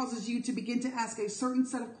fast, and it causes you to begin to ask a certain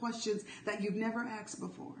set of questions that you've never asked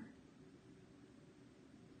before.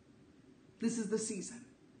 This is the season.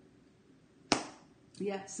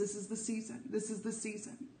 Yes, this is the season. This is the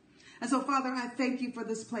season. And so, Father, I thank you for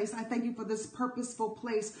this place. I thank you for this purposeful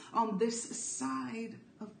place on this side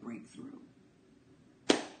of breakthrough.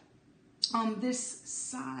 On this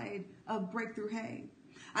side of breakthrough, hey.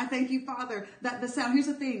 I thank you, Father, that the sound, here's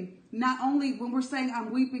the thing, not only when we're saying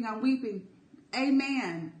I'm weeping,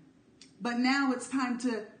 amen. But now it's time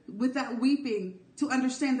to, with that weeping, to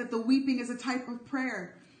understand that the weeping is a type of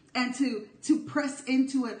prayer. And to press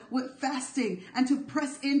into it with fasting, and to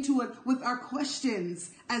press into it with our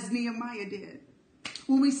questions, as Nehemiah did.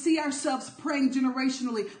 When we see ourselves praying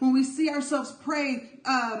generationally, when we see ourselves praying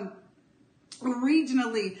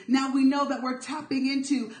regionally, now we know that we're tapping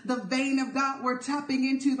into the vein of God. We're tapping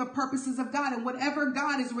into the purposes of God. And whatever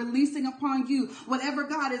God is releasing upon you, whatever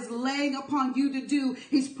God is laying upon you to do,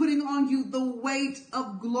 he's putting on you the weight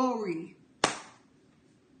of glory.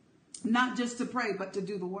 Not just to pray, but to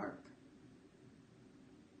do the work.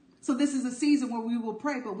 So this is a season where we will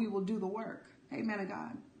pray, but we will do the work. Amen to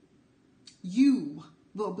God. You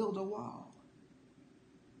will build a wall.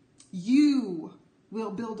 You will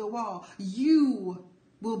build a wall. You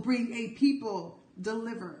will bring a people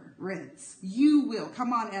deliverance. You will.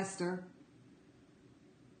 Come on, Esther.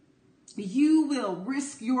 You will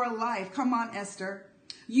risk your life. Come on, Esther.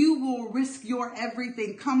 You will risk your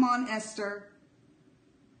everything. Come on, Esther.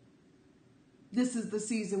 This is the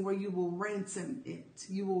season where you will ransom it.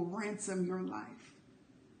 You will ransom your life.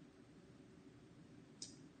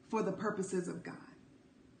 for the purposes of God.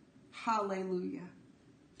 Hallelujah.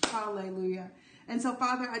 Hallelujah. And so,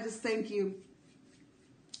 Father, I just thank you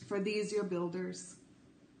for these, your builders.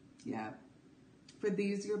 Yeah, for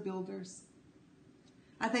these, your builders.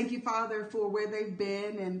 I thank you, Father, for where they've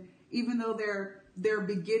been. And even though their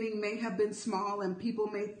beginning may have been small and people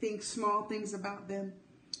may think small things about them,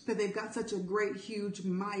 that they've got such a great, huge,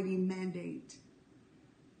 mighty mandate.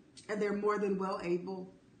 And they're more than well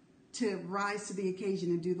able to rise to the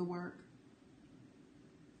occasion and do the work.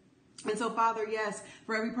 And so, Father, yes,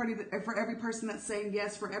 for every person that's saying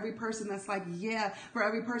yes, for every person that's like, yeah, for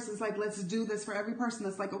every person that's like, let's do this, for every person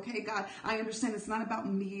that's like, okay, God, I understand it's not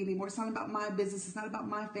about me anymore. It's not about my business. It's not about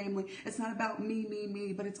my family. It's not about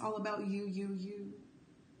me, but it's all about you.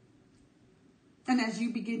 And as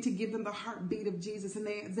you begin to give them the heartbeat of Jesus, and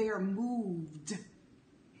they are moved.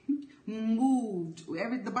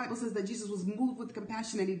 The Bible says that Jesus was moved with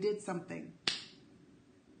compassion and he did something.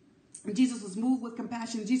 And Jesus was moved with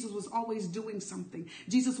compassion. Jesus was always doing something.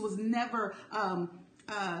 Jesus was never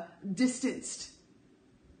distanced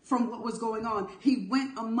from what was going on. He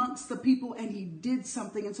went amongst the people and he did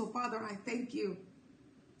something. And so, Father, I thank you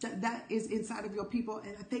that is inside of your people.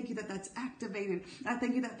 And I thank you that that's activated. I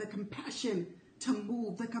thank you that the compassion to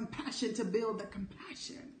move, the compassion to build, the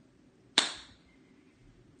compassion.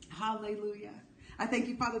 Hallelujah. I thank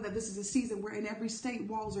you, Father, that this is a season where in every state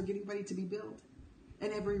walls are getting ready to be built.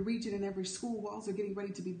 In every region, in every school, walls are getting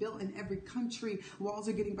ready to be built. In every country, walls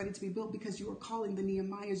are getting ready to be built because you are calling the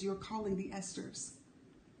Nehemiahs, you are calling the Esthers.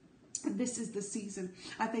 And this is the season.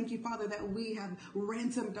 I thank you, Father, that we have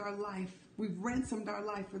ransomed our life. We've ransomed our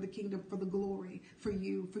life for the kingdom, for the glory, for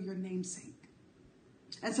you, for your name's sake.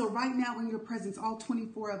 And so right now in your presence, all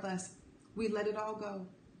 24 of us, we let it all go.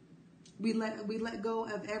 We let go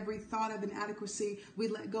of every thought of inadequacy. We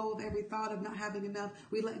let go of every thought of not having enough.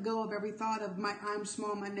 We let go of every thought of I'm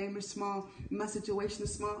small, my name is small, my situation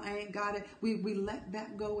is small, I ain't got it. We let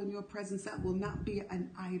that go in your presence. That will not be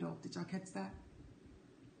an idol. Did y'all catch that?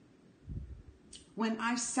 When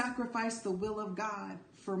I sacrifice the will of God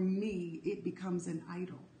for me, it becomes an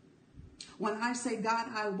idol. When I say, God,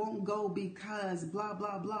 I won't go because blah,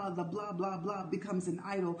 blah, blah, the blah, blah, blah becomes an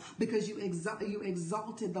idol because you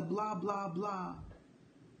exalted the blah, blah, blah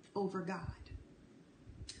over God.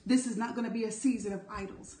 This is not going to be a season of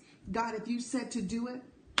idols. God, if you said to do it,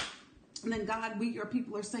 then God, we, your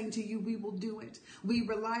people, are saying to you, we will do it. We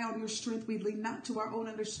rely on your strength. We lean not to our own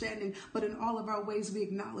understanding, but in all of our ways, we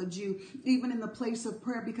acknowledge you, even in the place of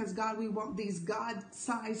prayer, because God, we want these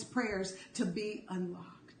God-sized prayers to be unlocked.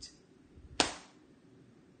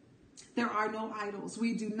 There are no idols.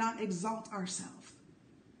 We do not exalt ourselves.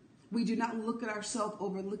 We do not look at ourselves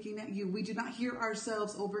over looking at you. We do not hear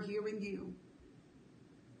ourselves over hearing you.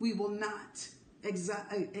 We will not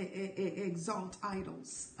exalt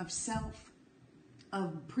idols of self,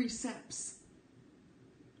 of precepts.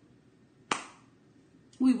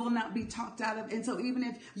 We will not be talked out of. And so even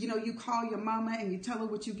if, you call your mama and you tell her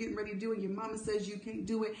what you're getting ready to do and your mama says you can't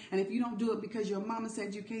do it. And if you don't do it because your mama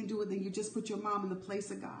said you can't do it, then you just put your mom in the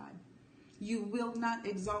place of God. You will not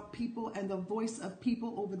exalt people and the voice of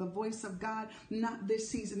people over the voice of God, not this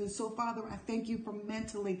season. And so, Father, I thank you for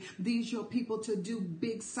mantling these your people to do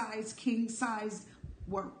big-sized, king-sized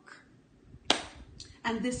work.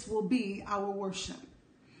 And this will be our worship.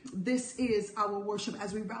 This is our worship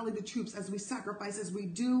as we rally the troops, as we sacrifice, as we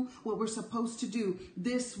do what we're supposed to do.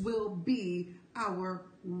 This will be our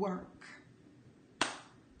work.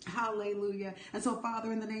 Hallelujah. And so,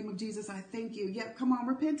 Father, in the name of Jesus, I thank you. Yeah, come on,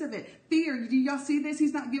 repent of it. Fear. Do y'all see this?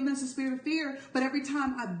 He's not giving us a spirit of fear. But every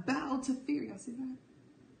time I bow to fear, y'all see that?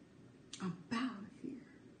 I bow to fear.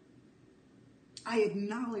 I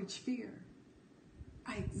acknowledge fear.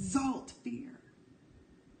 I exalt fear.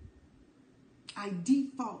 I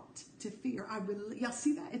default to fear. Y'all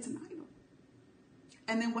see that? It's an idol.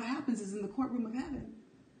 And then what happens is in the courtroom of heaven,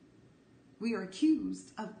 we are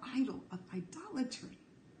accused of idolatry.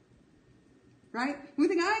 Right? We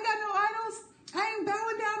think, I ain't got no idols. I ain't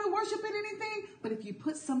bowing down or worshiping anything. But if you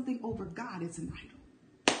put something over God, it's an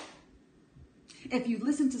idol. If you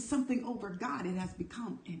listen to something over God, it has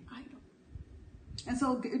become an idol. And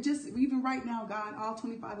so just even right now, God, all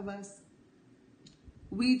 25 of us,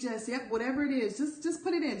 we just, whatever it is, just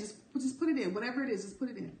put it in. Just put it in. Whatever it is, just put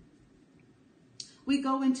it in. We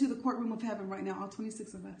go into the courtroom of heaven right now, all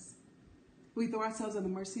 26 of us. We throw ourselves on the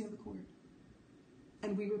mercy of the court.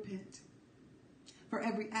 And we repent for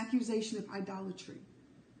every accusation of idolatry.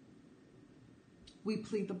 We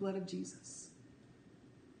plead the blood of Jesus.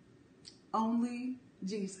 Only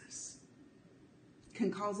Jesus can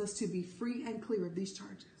cause us to be free and clear of these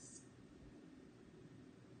charges.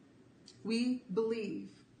 We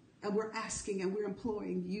believe And we're asking and we're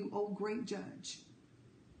imploring you, oh great judge,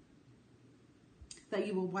 that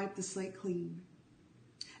you will wipe the slate clean.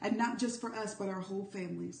 And not just for us, but our whole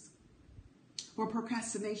families. Where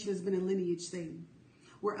procrastination has been a lineage thing.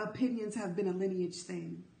 Where opinions have been a lineage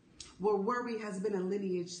thing. Where worry has been a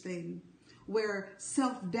lineage thing. Where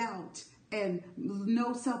self-doubt and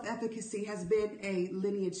no self-efficacy has been a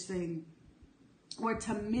lineage thing. Where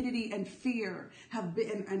timidity and fear have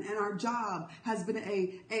been, and our job has been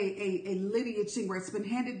a lineage thing, where it's been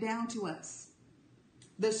handed down to us.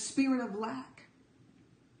 The spirit of lack,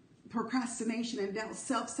 procrastination and doubt,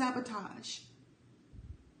 self-sabotage,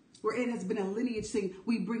 where it has been a lineage thing.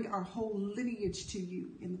 We bring our whole lineage to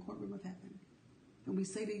you in the courtroom of heaven. And we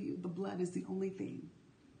say to you, the blood is the only thing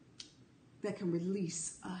that can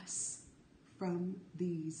release us from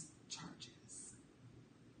these charges.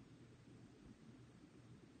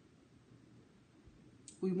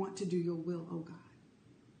 We want to do your will, oh God.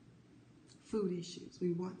 Food issues.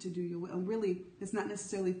 We want to do your will. And really, it's not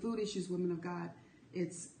necessarily food issues, women of God.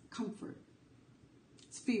 It's comfort.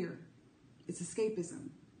 It's fear. It's escapism.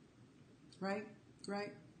 Right?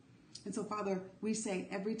 Right? And so, Father, we say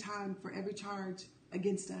every time, for every charge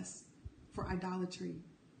against us for idolatry,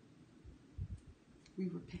 we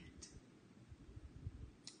repent.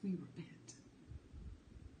 We repent.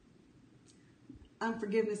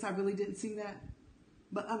 Unforgiveness, I really didn't see that.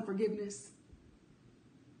 But unforgiveness,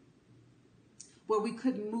 where we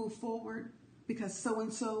couldn't move forward because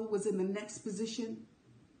so-and-so was in the next position,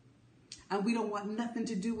 and we don't want nothing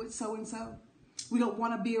to do with so-and-so. We don't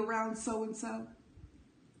want to be around so-and-so.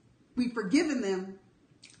 We've forgiven them,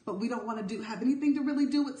 but we don't want to have anything to really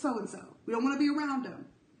do with so-and-so. We don't want to be around them.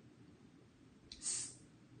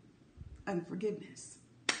 Unforgiveness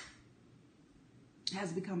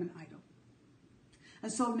has become an idol.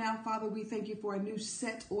 And so now, Father, we thank you for a new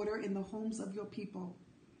set order in the homes of your people.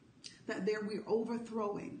 That there we're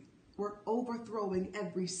overthrowing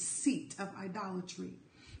every seat of idolatry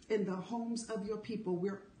in the homes of your people.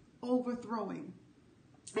 We're overthrowing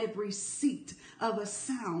every seat of a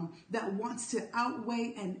sound that wants to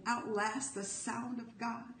outweigh and outlast the sound of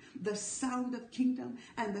God, the sound of kingdom,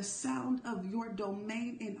 and the sound of your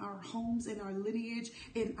domain in our homes, in our lineage,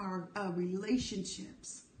 in our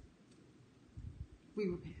relationships. We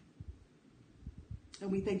repent. And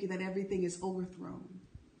we thank you that everything is overthrown.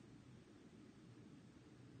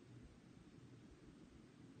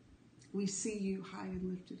 We see you high and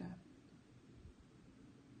lifted up.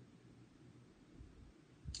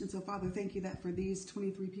 And so, Father, thank you that for these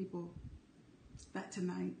 23 people, that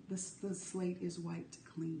tonight the slate is wiped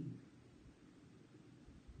clean.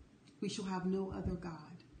 We shall have no other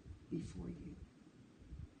God before you.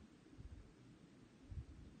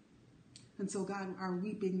 And so, God, our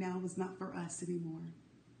weeping now is not for us anymore.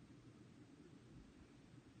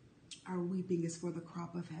 Our weeping is for the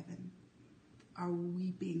crop of heaven. Our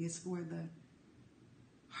weeping is for the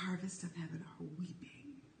harvest of heaven. Our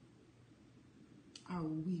weeping. Our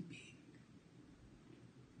weeping.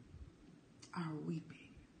 Our weeping.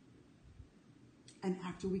 And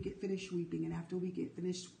after we get finished weeping and after we get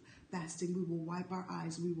finished fasting, we will wipe our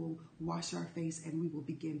eyes, we will wash our face, and we will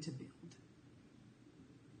begin to build.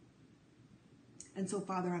 And so,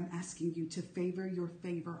 Father, I'm asking you to favor your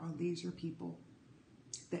favor on these, your people,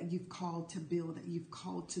 that you've called to build, that you've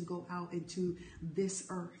called to go out into this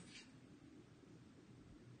earth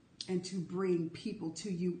and to bring people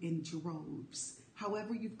to you in droves,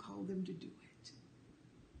 however you've called them to do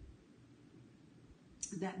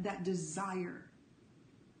it. That desire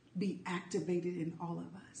be activated in all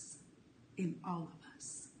of us,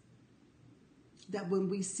 That when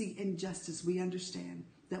we see injustice, we understand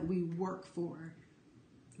that we worship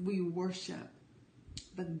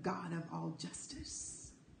the God of all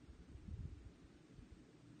justice.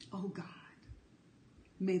 Oh God,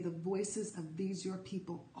 may the voices of these your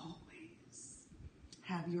people always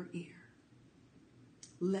have your ear.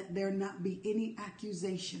 Let there not be any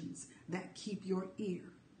accusations that keep your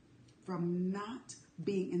ear from not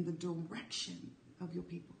being in the direction of your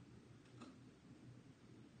people.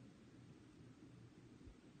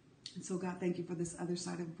 And so, God, thank you for this other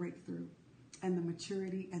side of breakthrough and the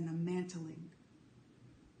maturity and the mantling.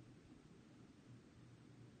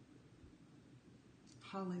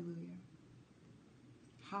 Hallelujah.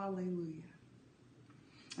 Hallelujah.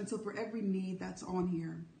 And so for every need that's on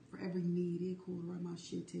here, for every need,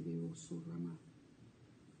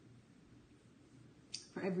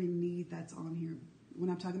 for every need that's on here, when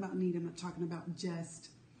I'm talking about need, I'm not talking about just,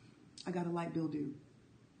 I got a light bill due.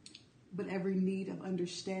 But every need of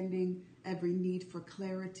understanding, every need for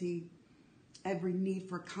clarity, every need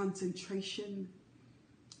for concentration,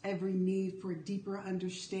 every need for deeper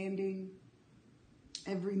understanding,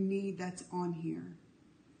 every need that's on here.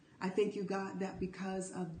 I thank you, God, that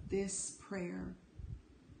because of this prayer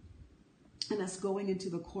and us going into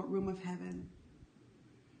the courtroom of heaven,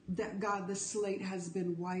 that God, the slate has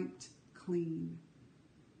been wiped clean.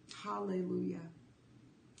 Hallelujah.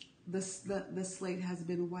 The slate has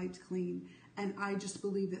been wiped clean. And I just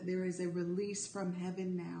believe that there is a release from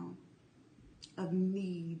heaven now of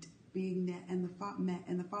need being met. And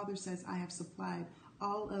the Father says, I have supplied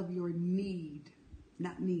all of your need,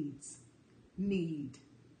 not needs, need,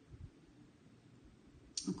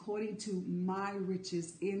 according to my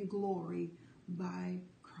riches in glory by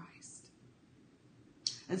Christ.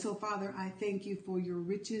 And so, Father, I thank you for your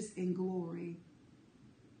riches in glory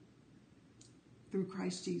through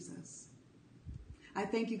Christ Jesus. I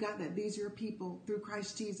thank you, God, that these your people through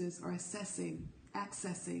Christ Jesus are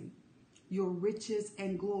accessing your riches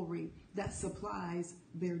and glory that supplies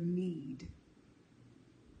their need.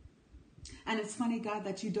 And it's funny, God,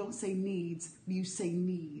 that you don't say needs, you say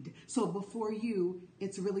need. So before you,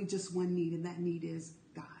 it's really just one need, and that need is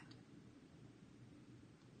God.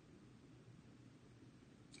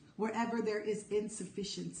 Wherever there is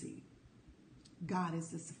insufficiency, God is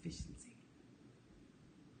the sufficiency.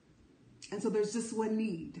 And so there's just one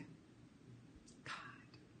need, God.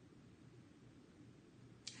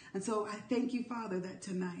 And so I thank you, Father, that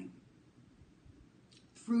tonight,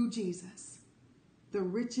 through Jesus, the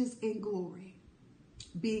riches in glory,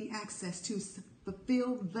 being access to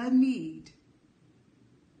fulfill the need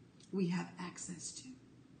we have access to.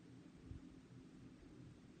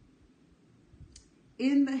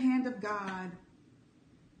 In the hand of God,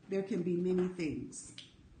 there can be many things.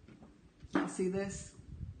 You see this?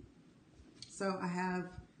 So I have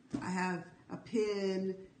a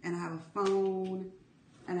pen, and I have a phone,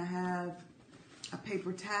 and I have a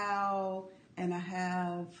paper towel, and I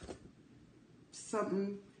have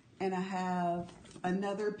something, and I have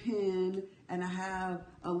another pen, and I have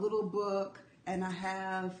a little book, and I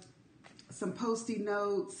have some Post-it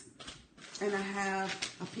notes, and I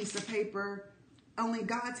have a piece of paper. Only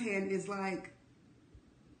God's hand is like,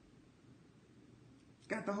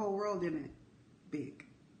 got the whole world in it, big.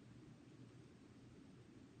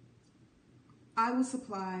 I will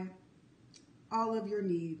supply all of your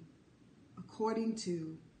need according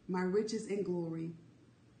to my riches in glory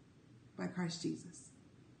by Christ Jesus.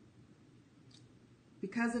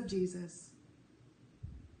 Because of Jesus,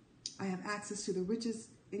 I have access to the riches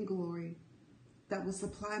in glory that will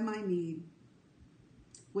supply my need,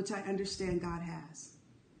 which I understand God has.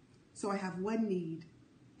 So I have one need,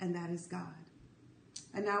 and that is God.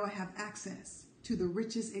 And now I have access to the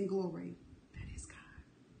riches in glory that is God.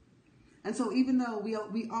 And so even though we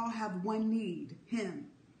all have one need, Him,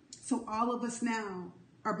 so all of us now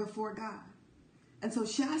are before God. And so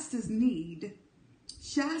Shasta's need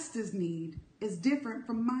is different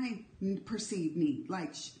from my perceived need,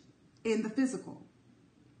 like in the physical.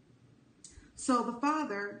 So the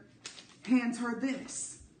Father hands her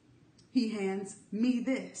this. He hands me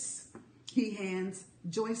this. He hands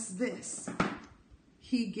Joyce this.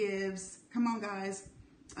 He gives, come on guys,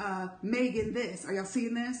 Megan this. Are y'all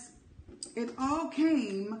seeing this? It all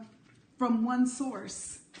came from one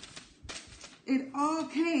source. It all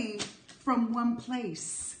came from one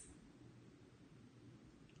place.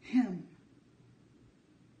 Him.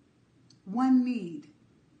 One need.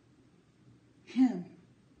 Him.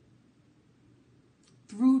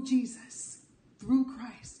 Through Jesus. Through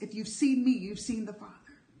Christ. If you've seen me, you've seen the Father.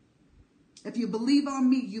 If you believe on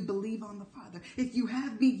me, you believe on the Father. If you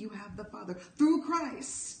have me, you have the Father. Through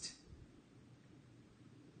Christ.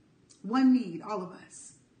 One need, all of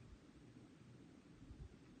us.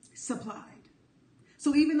 Supplied.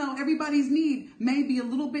 So even though everybody's need may be a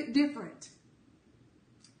little bit different,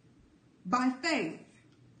 by faith,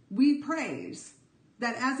 we praise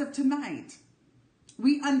that as of tonight,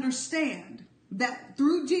 we understand that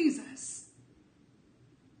through Jesus,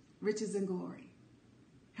 riches and glory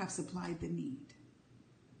have supplied the need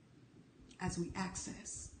as we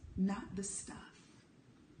access not the stuff,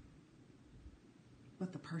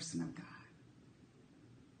 but the person of God.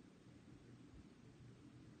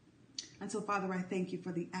 And so, Father, I thank you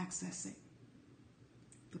for the accessing,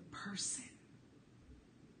 the person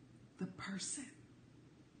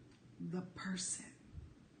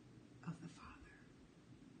of the Father.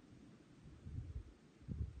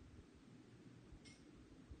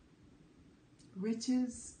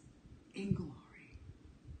 Riches in glory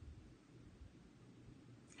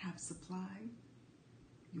have supplied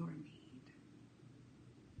your need.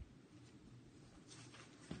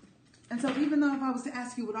 And And so even though if I was to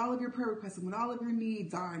ask you what all of your prayer requests and what all of your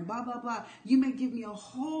needs are and blah, blah, blah, you may give me a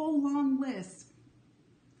whole long list.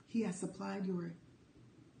 He has supplied your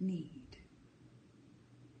need.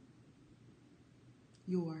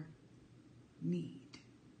 Your need.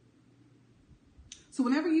 So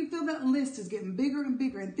whenever you feel that list is getting bigger and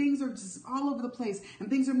bigger and things are just all over the place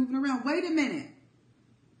and things are moving around, wait a minute.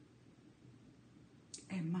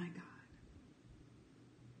 And my God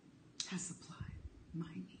has supplied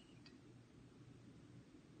my need.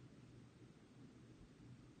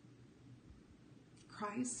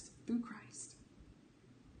 Through Christ,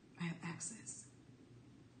 I have access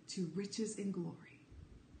to riches and glory.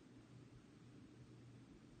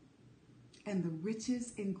 And the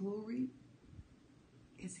riches and glory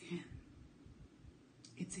is Him.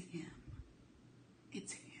 It's Him.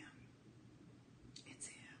 It's Him. It's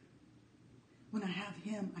Him. When I have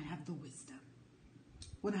Him, I have the wisdom.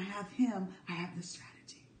 When I have Him, I have the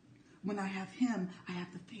strategy. When I have Him, I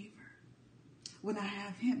have the favor. When I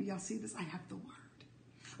have Him, y'all see this? I have the word.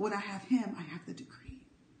 When I have Him, I have the decree.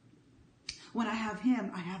 When I have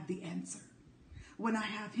Him, I have the answer. When I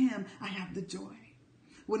have Him, I have the joy.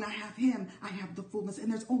 When I have Him, I have the fullness. And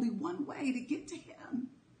there's only one way to get to Him.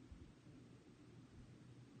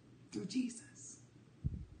 Through Jesus.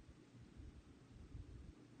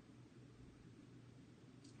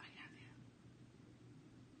 I have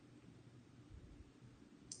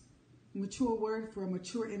Him. Mature word for a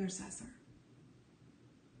mature intercessor.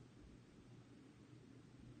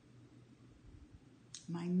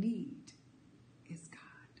 My need is God.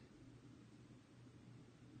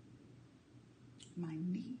 My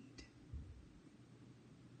need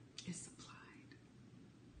is supplied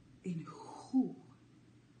in who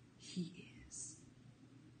He is.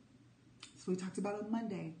 So we talked about on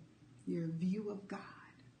Monday, your view of God.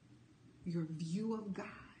 Your view of God.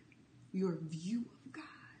 Your view of God.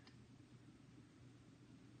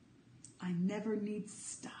 I never need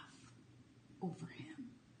stuff over Him.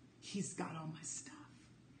 He's got all my stuff.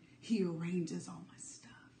 He arranges all my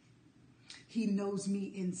stuff. He knows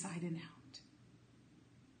me inside and out.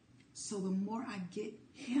 So the more I get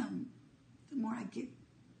Him, the more I get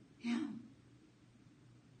Him,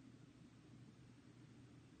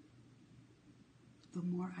 the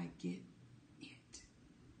more I get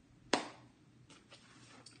it.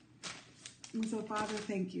 And so, Father,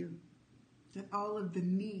 thank you that all of the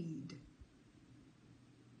need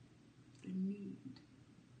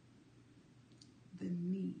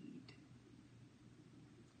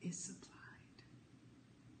is supplied.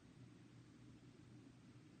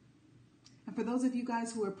 And for those of you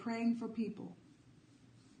guys who are praying for people,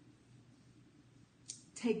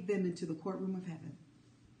 take them into the courtroom of heaven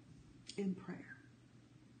in prayer.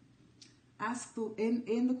 Ask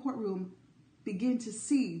in the courtroom, begin to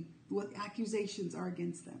see what accusations are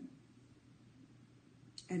against them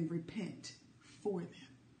and repent for them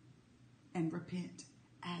and repent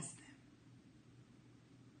as them.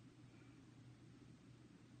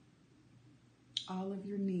 All of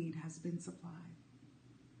your need has been supplied.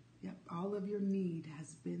 Yep, all of your need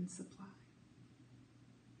has been supplied.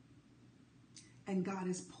 And God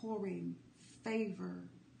is pouring favor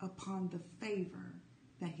upon the favor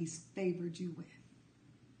that He's favored you with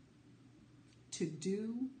to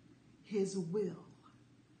do His will.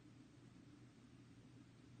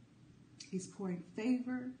 He's pouring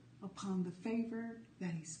favor upon the favor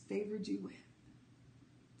that He's favored you with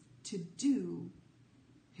to do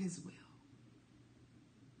His will.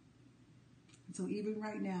 And so even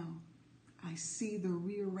right now, I see the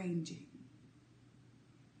rearranging.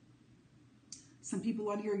 Some people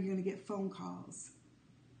on here, you're going to get phone calls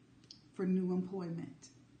for new employment.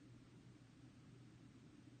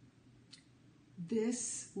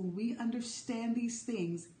 This, when we understand these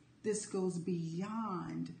things, this goes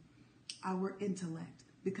beyond our intellect,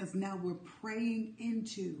 because now we're praying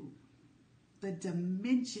into the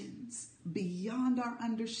dimensions beyond our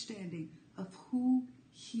understanding of who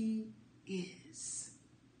He is.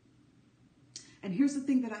 And here's the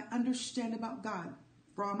thing that I understand about God,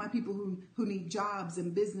 for all my people who need jobs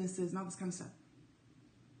and businesses and all this kind of stuff.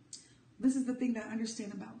 This is the thing that I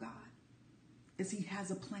understand about God, is He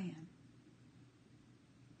has a plan.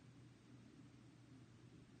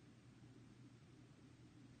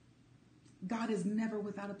 God is never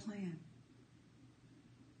without a plan.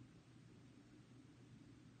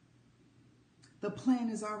 The plan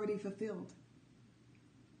is already fulfilled.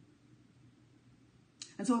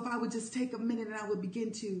 And so if I would just take a minute and I would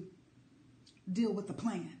begin to deal with the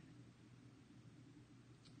plan,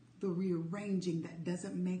 the rearranging that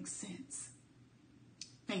doesn't make sense,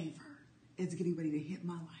 favor is getting ready to hit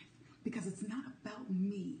my life, because it's not about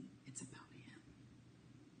me, it's about Him.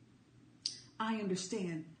 I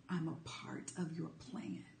understand I'm a part of your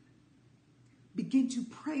plan. Begin to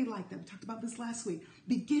pray like that. We talked about this last week.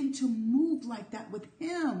 Begin to move like that with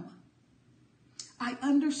him. I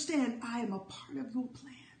understand I am a part of your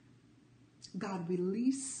plan. God,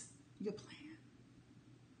 release your plan.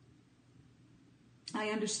 I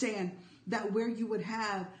understand that where you would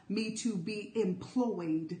have me to be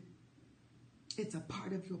employed, it's a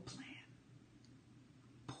part of your plan.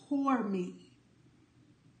 Pour me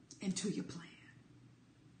into your plan.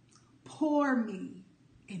 Pour me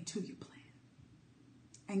into your plan.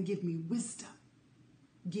 And give me wisdom.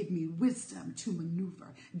 Give me wisdom to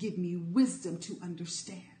maneuver. Give me wisdom to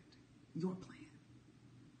understand your plan.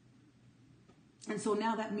 And so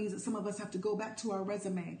now that means that some of us have to go back to our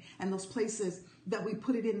resume and those places that we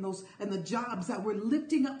put it in, those and the jobs that we're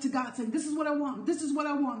lifting up to God, saying, this is what I want, this is what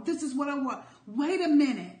I want, this is what I want. Wait a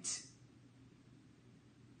minute.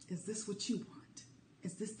 Is this what you want?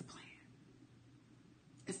 Is this the plan?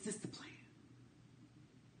 Is this the plan?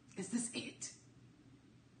 Is this it?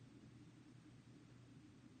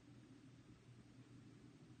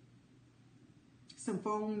 Some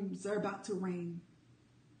phones are about to ring.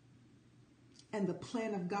 And the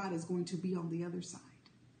plan of God is going to be on the other side.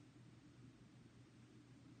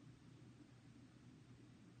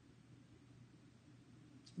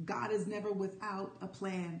 God is never without a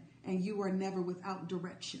plan, and you are never without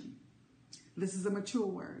direction. This is a mature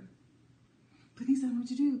word. Please, I don't know what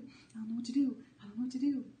to do. I don't know what to do. I don't know what to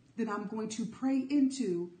do. Then I'm going to pray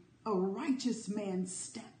into a righteous man's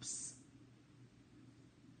steps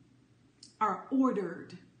are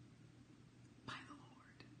ordered by the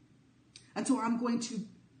Lord. And so I'm going to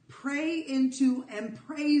pray into and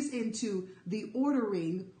praise into the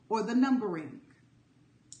ordering or the numbering.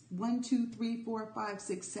 1, 2, 3, 4, 5,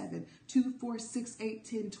 6, 7, 2, 4, 6, 8,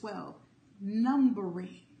 10, 12.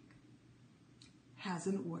 Numbering has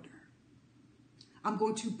an order. I'm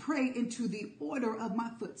going to pray into the order of my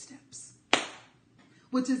footsteps,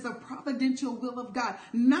 which is the providential will of God,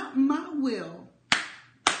 not my will,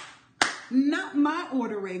 not my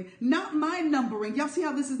ordering, not my numbering. Y'all see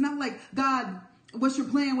how this is not like, God, what's your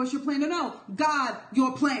plan? What's your plan? No, God,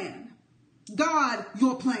 your plan. God,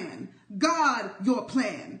 your plan. God, your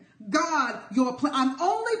plan. God, your plan. I'm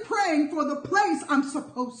only praying for the place I'm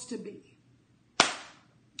supposed to be.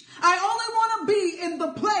 I only want to be in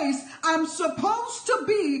the place I'm supposed to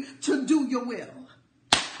be to do your will.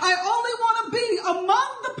 I only want to be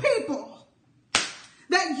among the people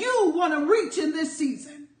that you want to reach in this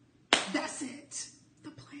season. That's it.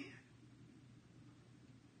 The plan.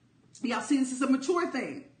 Y'all see, this is a mature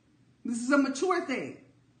thing. This is a mature thing.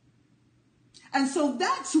 And so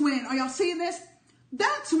that's when, are y'all seeing this?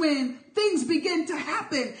 That's when things begin to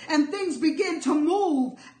happen and things begin to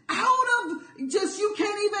move out of just,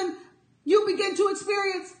 you begin to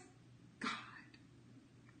experience God.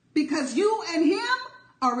 Because you and him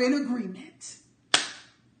are in agreement.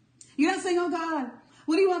 You're not saying, oh God,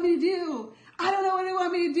 what do you want me to do? I don't know what you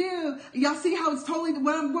want me to do. Y'all see how it's totally,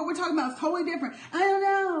 what we're talking about is totally different. I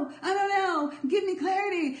don't know. Give me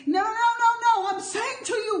clarity. No. I'm saying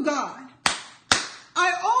to you, God,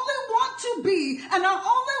 I only want to be and I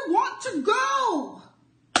only want to go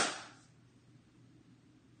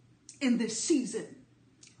in this season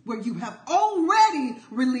where you have already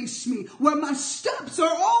released me, where my steps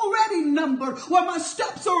are already numbered, where my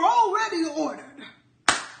steps are already ordered,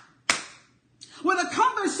 where the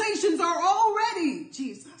conversations are already,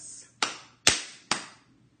 Jesus,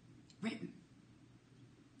 written.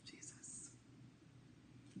 Jesus.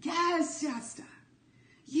 Yes, Shasta.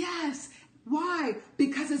 Yes. Why?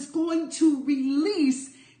 Because it's going to release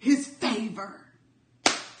his favor.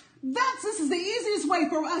 This is the easiest way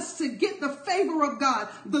for us to get the favor of God,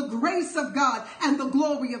 the grace of God, and the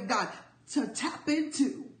glory of God, to tap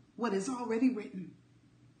into what is already written.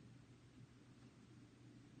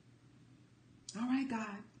 All right,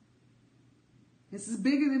 God. This is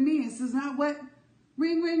bigger than me. This is not what?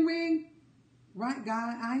 Ring, ring, ring. Right,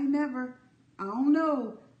 God. I don't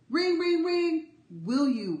know. Ring, ring, ring. Will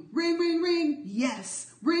you? Ring, ring, ring.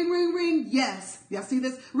 Yes. Ring, ring, ring. Yes. Y'all see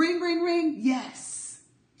this? Ring, ring, ring. Yes.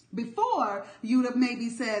 Before, you would have maybe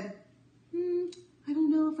said, I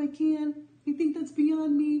don't know if I can. I think that's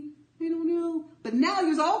beyond me. I don't know. But now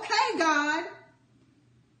you're okay, God.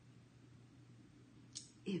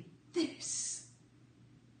 If this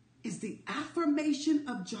is the affirmation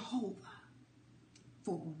of Jehovah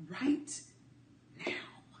for right now,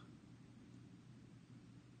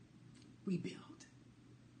 we build.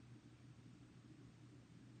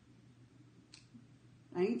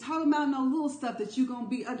 I ain't talking about no little stuff that you're going to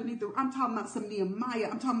be underneath. I'm talking about some Nehemiah.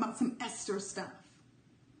 I'm talking about some Esther stuff.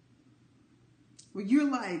 Where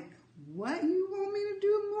you're like, What you want me to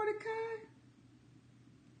do, Mordecai?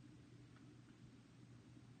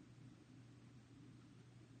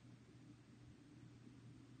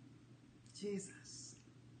 Jesus.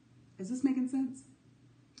 Is this making sense?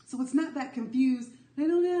 So it's not that confused. I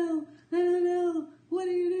don't know. I don't know. What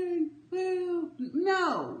are you doing?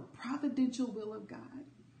 No. Providential will of God.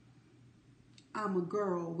 I'm a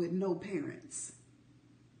girl with no parents.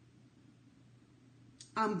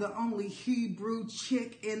 I'm the only Hebrew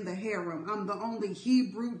chick in the harem. I'm the only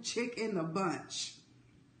Hebrew chick in the bunch.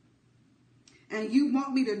 And you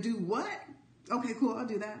want me to do what? Okay, cool. I'll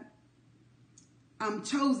do that. I'm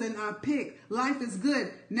chosen. I picked. Life is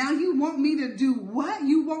good. Now you want me to do what?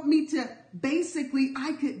 You want me to basically,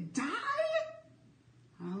 I could die?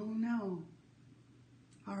 Oh no.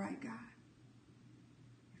 All right, God.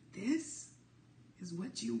 If this is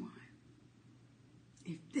what you want,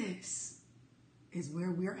 if this is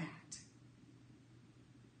where we're at,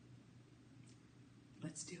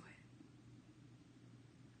 let's do it.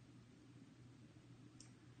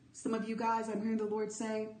 Some of you guys, I'm hearing the Lord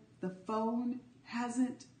say, the phone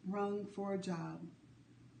hasn't rung for a job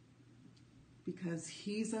because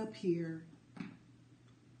he's up here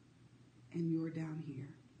and you're down here.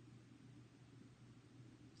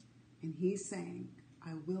 And he's saying,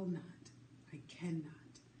 I will not, I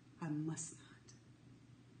cannot, I must not.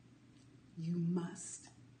 You must,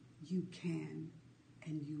 you can,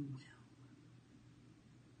 and you will.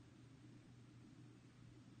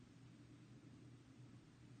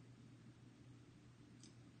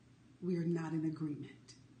 We are not in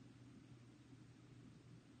agreement.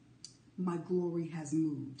 My glory has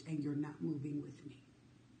moved and you're not moving with me.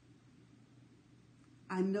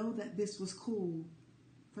 I know that this was cool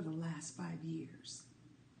for the last 5 years,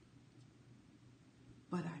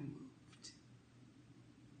 but I moved.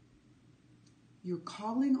 You're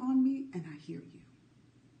calling on me and I hear you.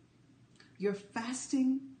 You're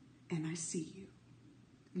fasting and I see you.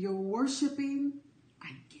 You're worshiping, I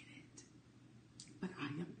get it. But I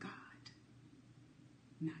am God,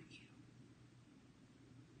 not you.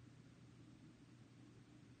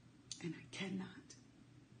 And I cannot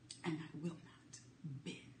and I will not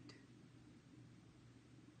bend.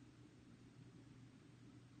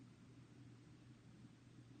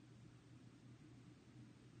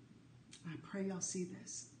 I pray y'all see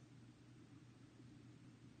this.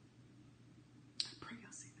 I pray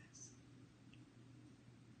y'all see this.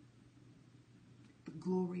 The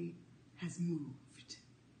glory has moved.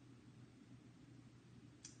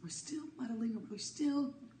 We're still muddling, we're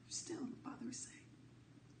still, the Father is saying,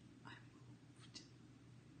 I moved.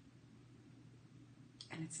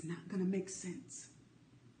 And it's not going to make sense.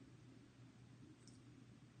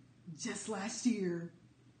 Just last year,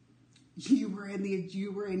 you were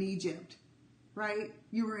in Egypt, right?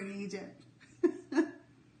 You were in Egypt.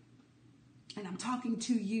 And I'm talking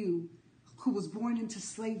to you who was born into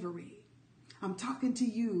slavery. I'm talking to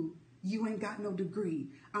you, you ain't got no degree.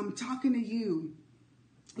 I'm talking to you,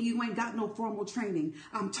 you ain't got no formal training.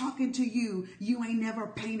 I'm talking to you, you ain't never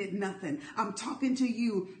painted nothing. I'm talking to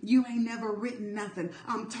you, you ain't never written nothing.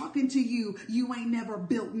 I'm talking to you, you ain't never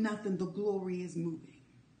built nothing. The glory is moving.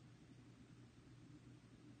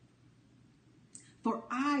 For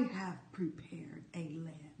I have prepared a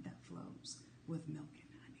land that flows with milk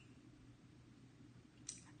and honey.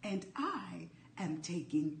 And I am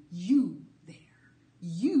taking you there.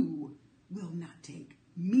 You will not take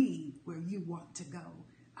me where you want to go.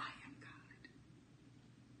 I am God.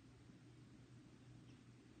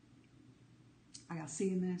 Are y'all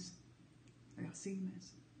seeing this? Are y'all seeing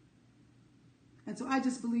this? And so I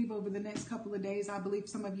just believe over the next couple of days, I believe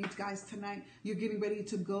some of you guys tonight, you're getting ready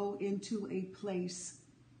to go into a place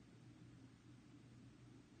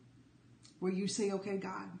where you say, okay,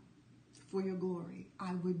 God, for your glory,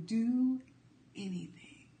 I would do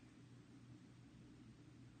anything,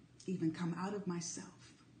 even come out of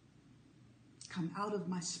myself, come out of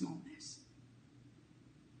my smallness.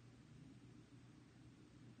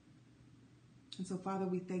 And so, Father,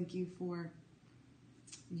 we thank you for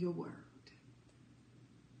your word.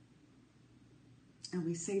 And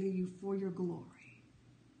we say to you, for your glory,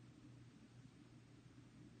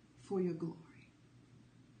 for your glory,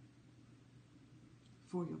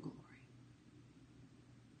 for your glory.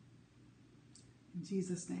 In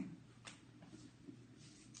Jesus' name,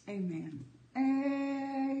 amen.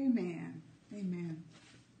 Amen. Amen.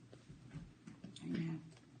 Amen.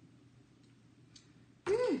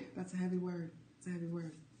 Whew, that's a heavy word. It's a heavy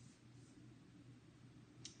word.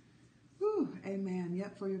 Whew, amen.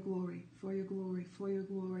 Yep, for your glory, for your glory, for your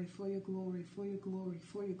glory, for your glory, for your glory,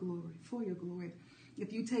 for your glory, for your glory.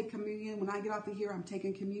 If you take communion, when I get off of here, I'm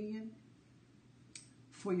taking communion.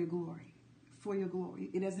 for your glory. For your glory.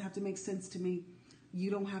 It doesn't have to make sense to me.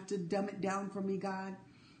 You don't have to dumb it down for me, God.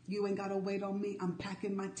 You ain't got to wait on me. I'm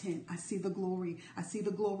packing my tent. I see the glory. I see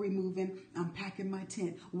the glory moving. I'm packing my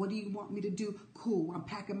tent. What do you want me to do? Cool. I'm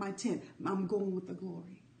packing my tent. I'm going with the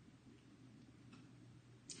glory.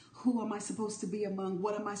 Who am I supposed to be among?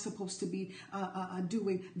 What am I supposed to be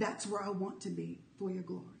doing? That's where I want to be for your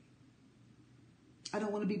glory. I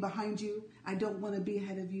don't want to be behind you. I don't want to be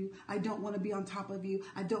ahead of you. I don't want to be on top of you.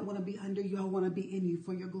 I don't want to be under you. I want to be in you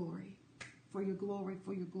for your glory. For your glory,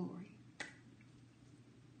 for your glory.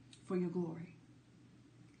 For your glory.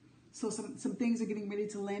 So some things are getting ready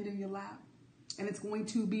to land in your lap. And it's going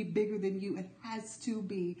to be bigger than you. It has to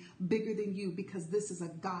be bigger than you because this is a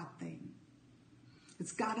God thing.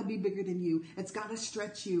 It's got to be bigger than you. It's got to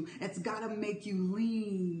stretch you. It's got to make you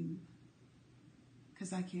lean.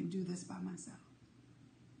 Because I can't do this by myself.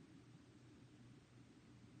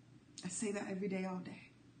 I say that every day, all day.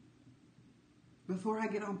 Before I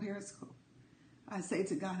get on Periscope, I say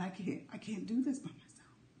to God, I can't do this by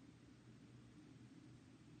myself.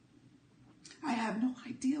 I have no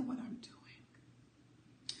idea what I'm doing.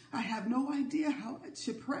 I have no idea how I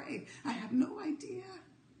should pray. I have no idea.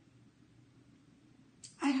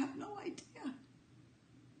 I have no idea.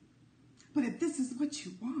 But if this is what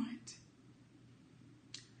you want,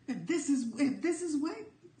 if this is what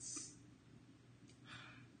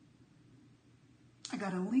I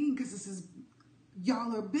gotta lean because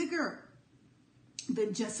y'all are bigger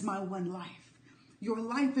than just my one life. Your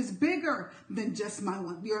life is bigger than just my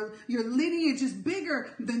one. Your lineage is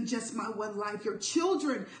bigger than just my one life. Your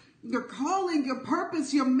children, your calling, your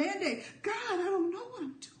purpose, your mandate. God, I don't know what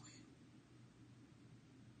I'm doing.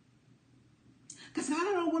 Because God,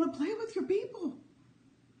 I don't want to play with your people.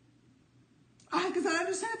 Because I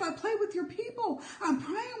understand if I play with your people, I'm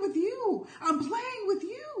praying with you. I'm playing with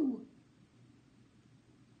you.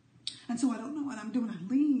 And so I don't know what I'm doing. I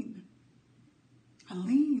lean.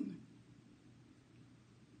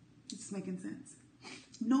 It's making sense.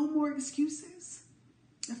 No more excuses.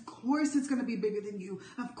 Of course it's going to be bigger than you.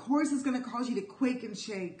 Of course it's going to cause you to quake and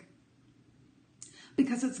shake.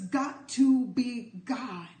 Because it's got to be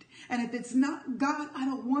God. And if it's not God, I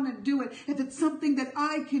don't want to do it. If it's something that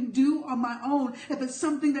I can do on my own, if it's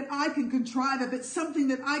something that I can contrive, if it's something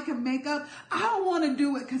that I can make up, I don't want to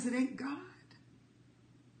do it because it ain't God.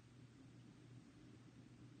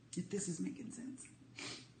 If this is making sense.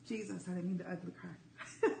 Jesus, I didn't mean to ugly cry.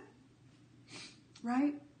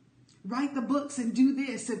 Right? Write the books and do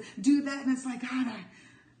this and do that. And it's like, God,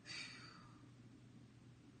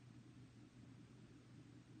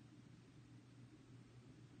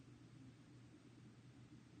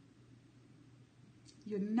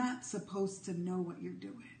 you're not supposed to know what you're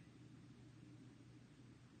doing.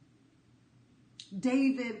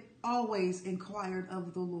 David always inquired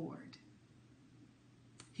of the Lord.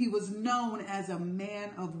 He was known as a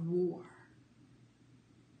man of war.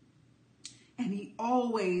 And he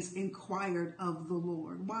always inquired of the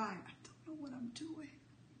Lord. Why? I don't know what I'm doing.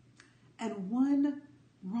 And one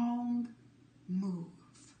wrong move,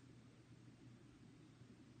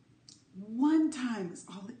 one time is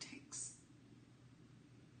all it takes.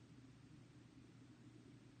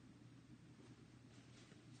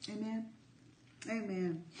 Amen.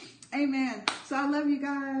 Amen. Amen. So I love you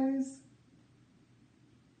guys.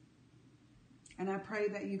 And I pray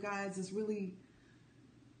that you guys just really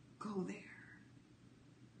go there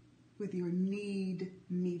with your need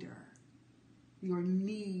meter, your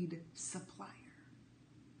need supplier.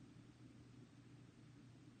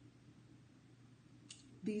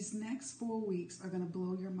 These next 4 weeks are going to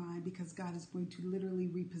blow your mind because God is going to literally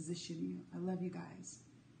reposition you. I love you guys.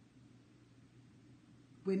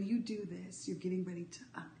 When you do this, you're getting ready to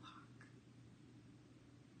unlock.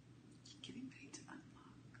 You're getting ready to unlock.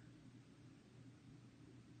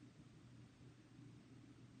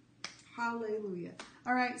 Hallelujah.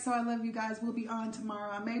 All right, so I love you guys. We'll be on tomorrow.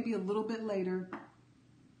 I may be a little bit later,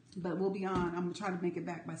 but we'll be on. I'm going to try to make it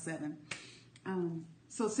back by 7.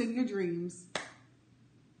 So sing your dreams.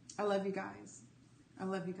 I love you guys. I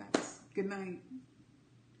love you guys. Good night.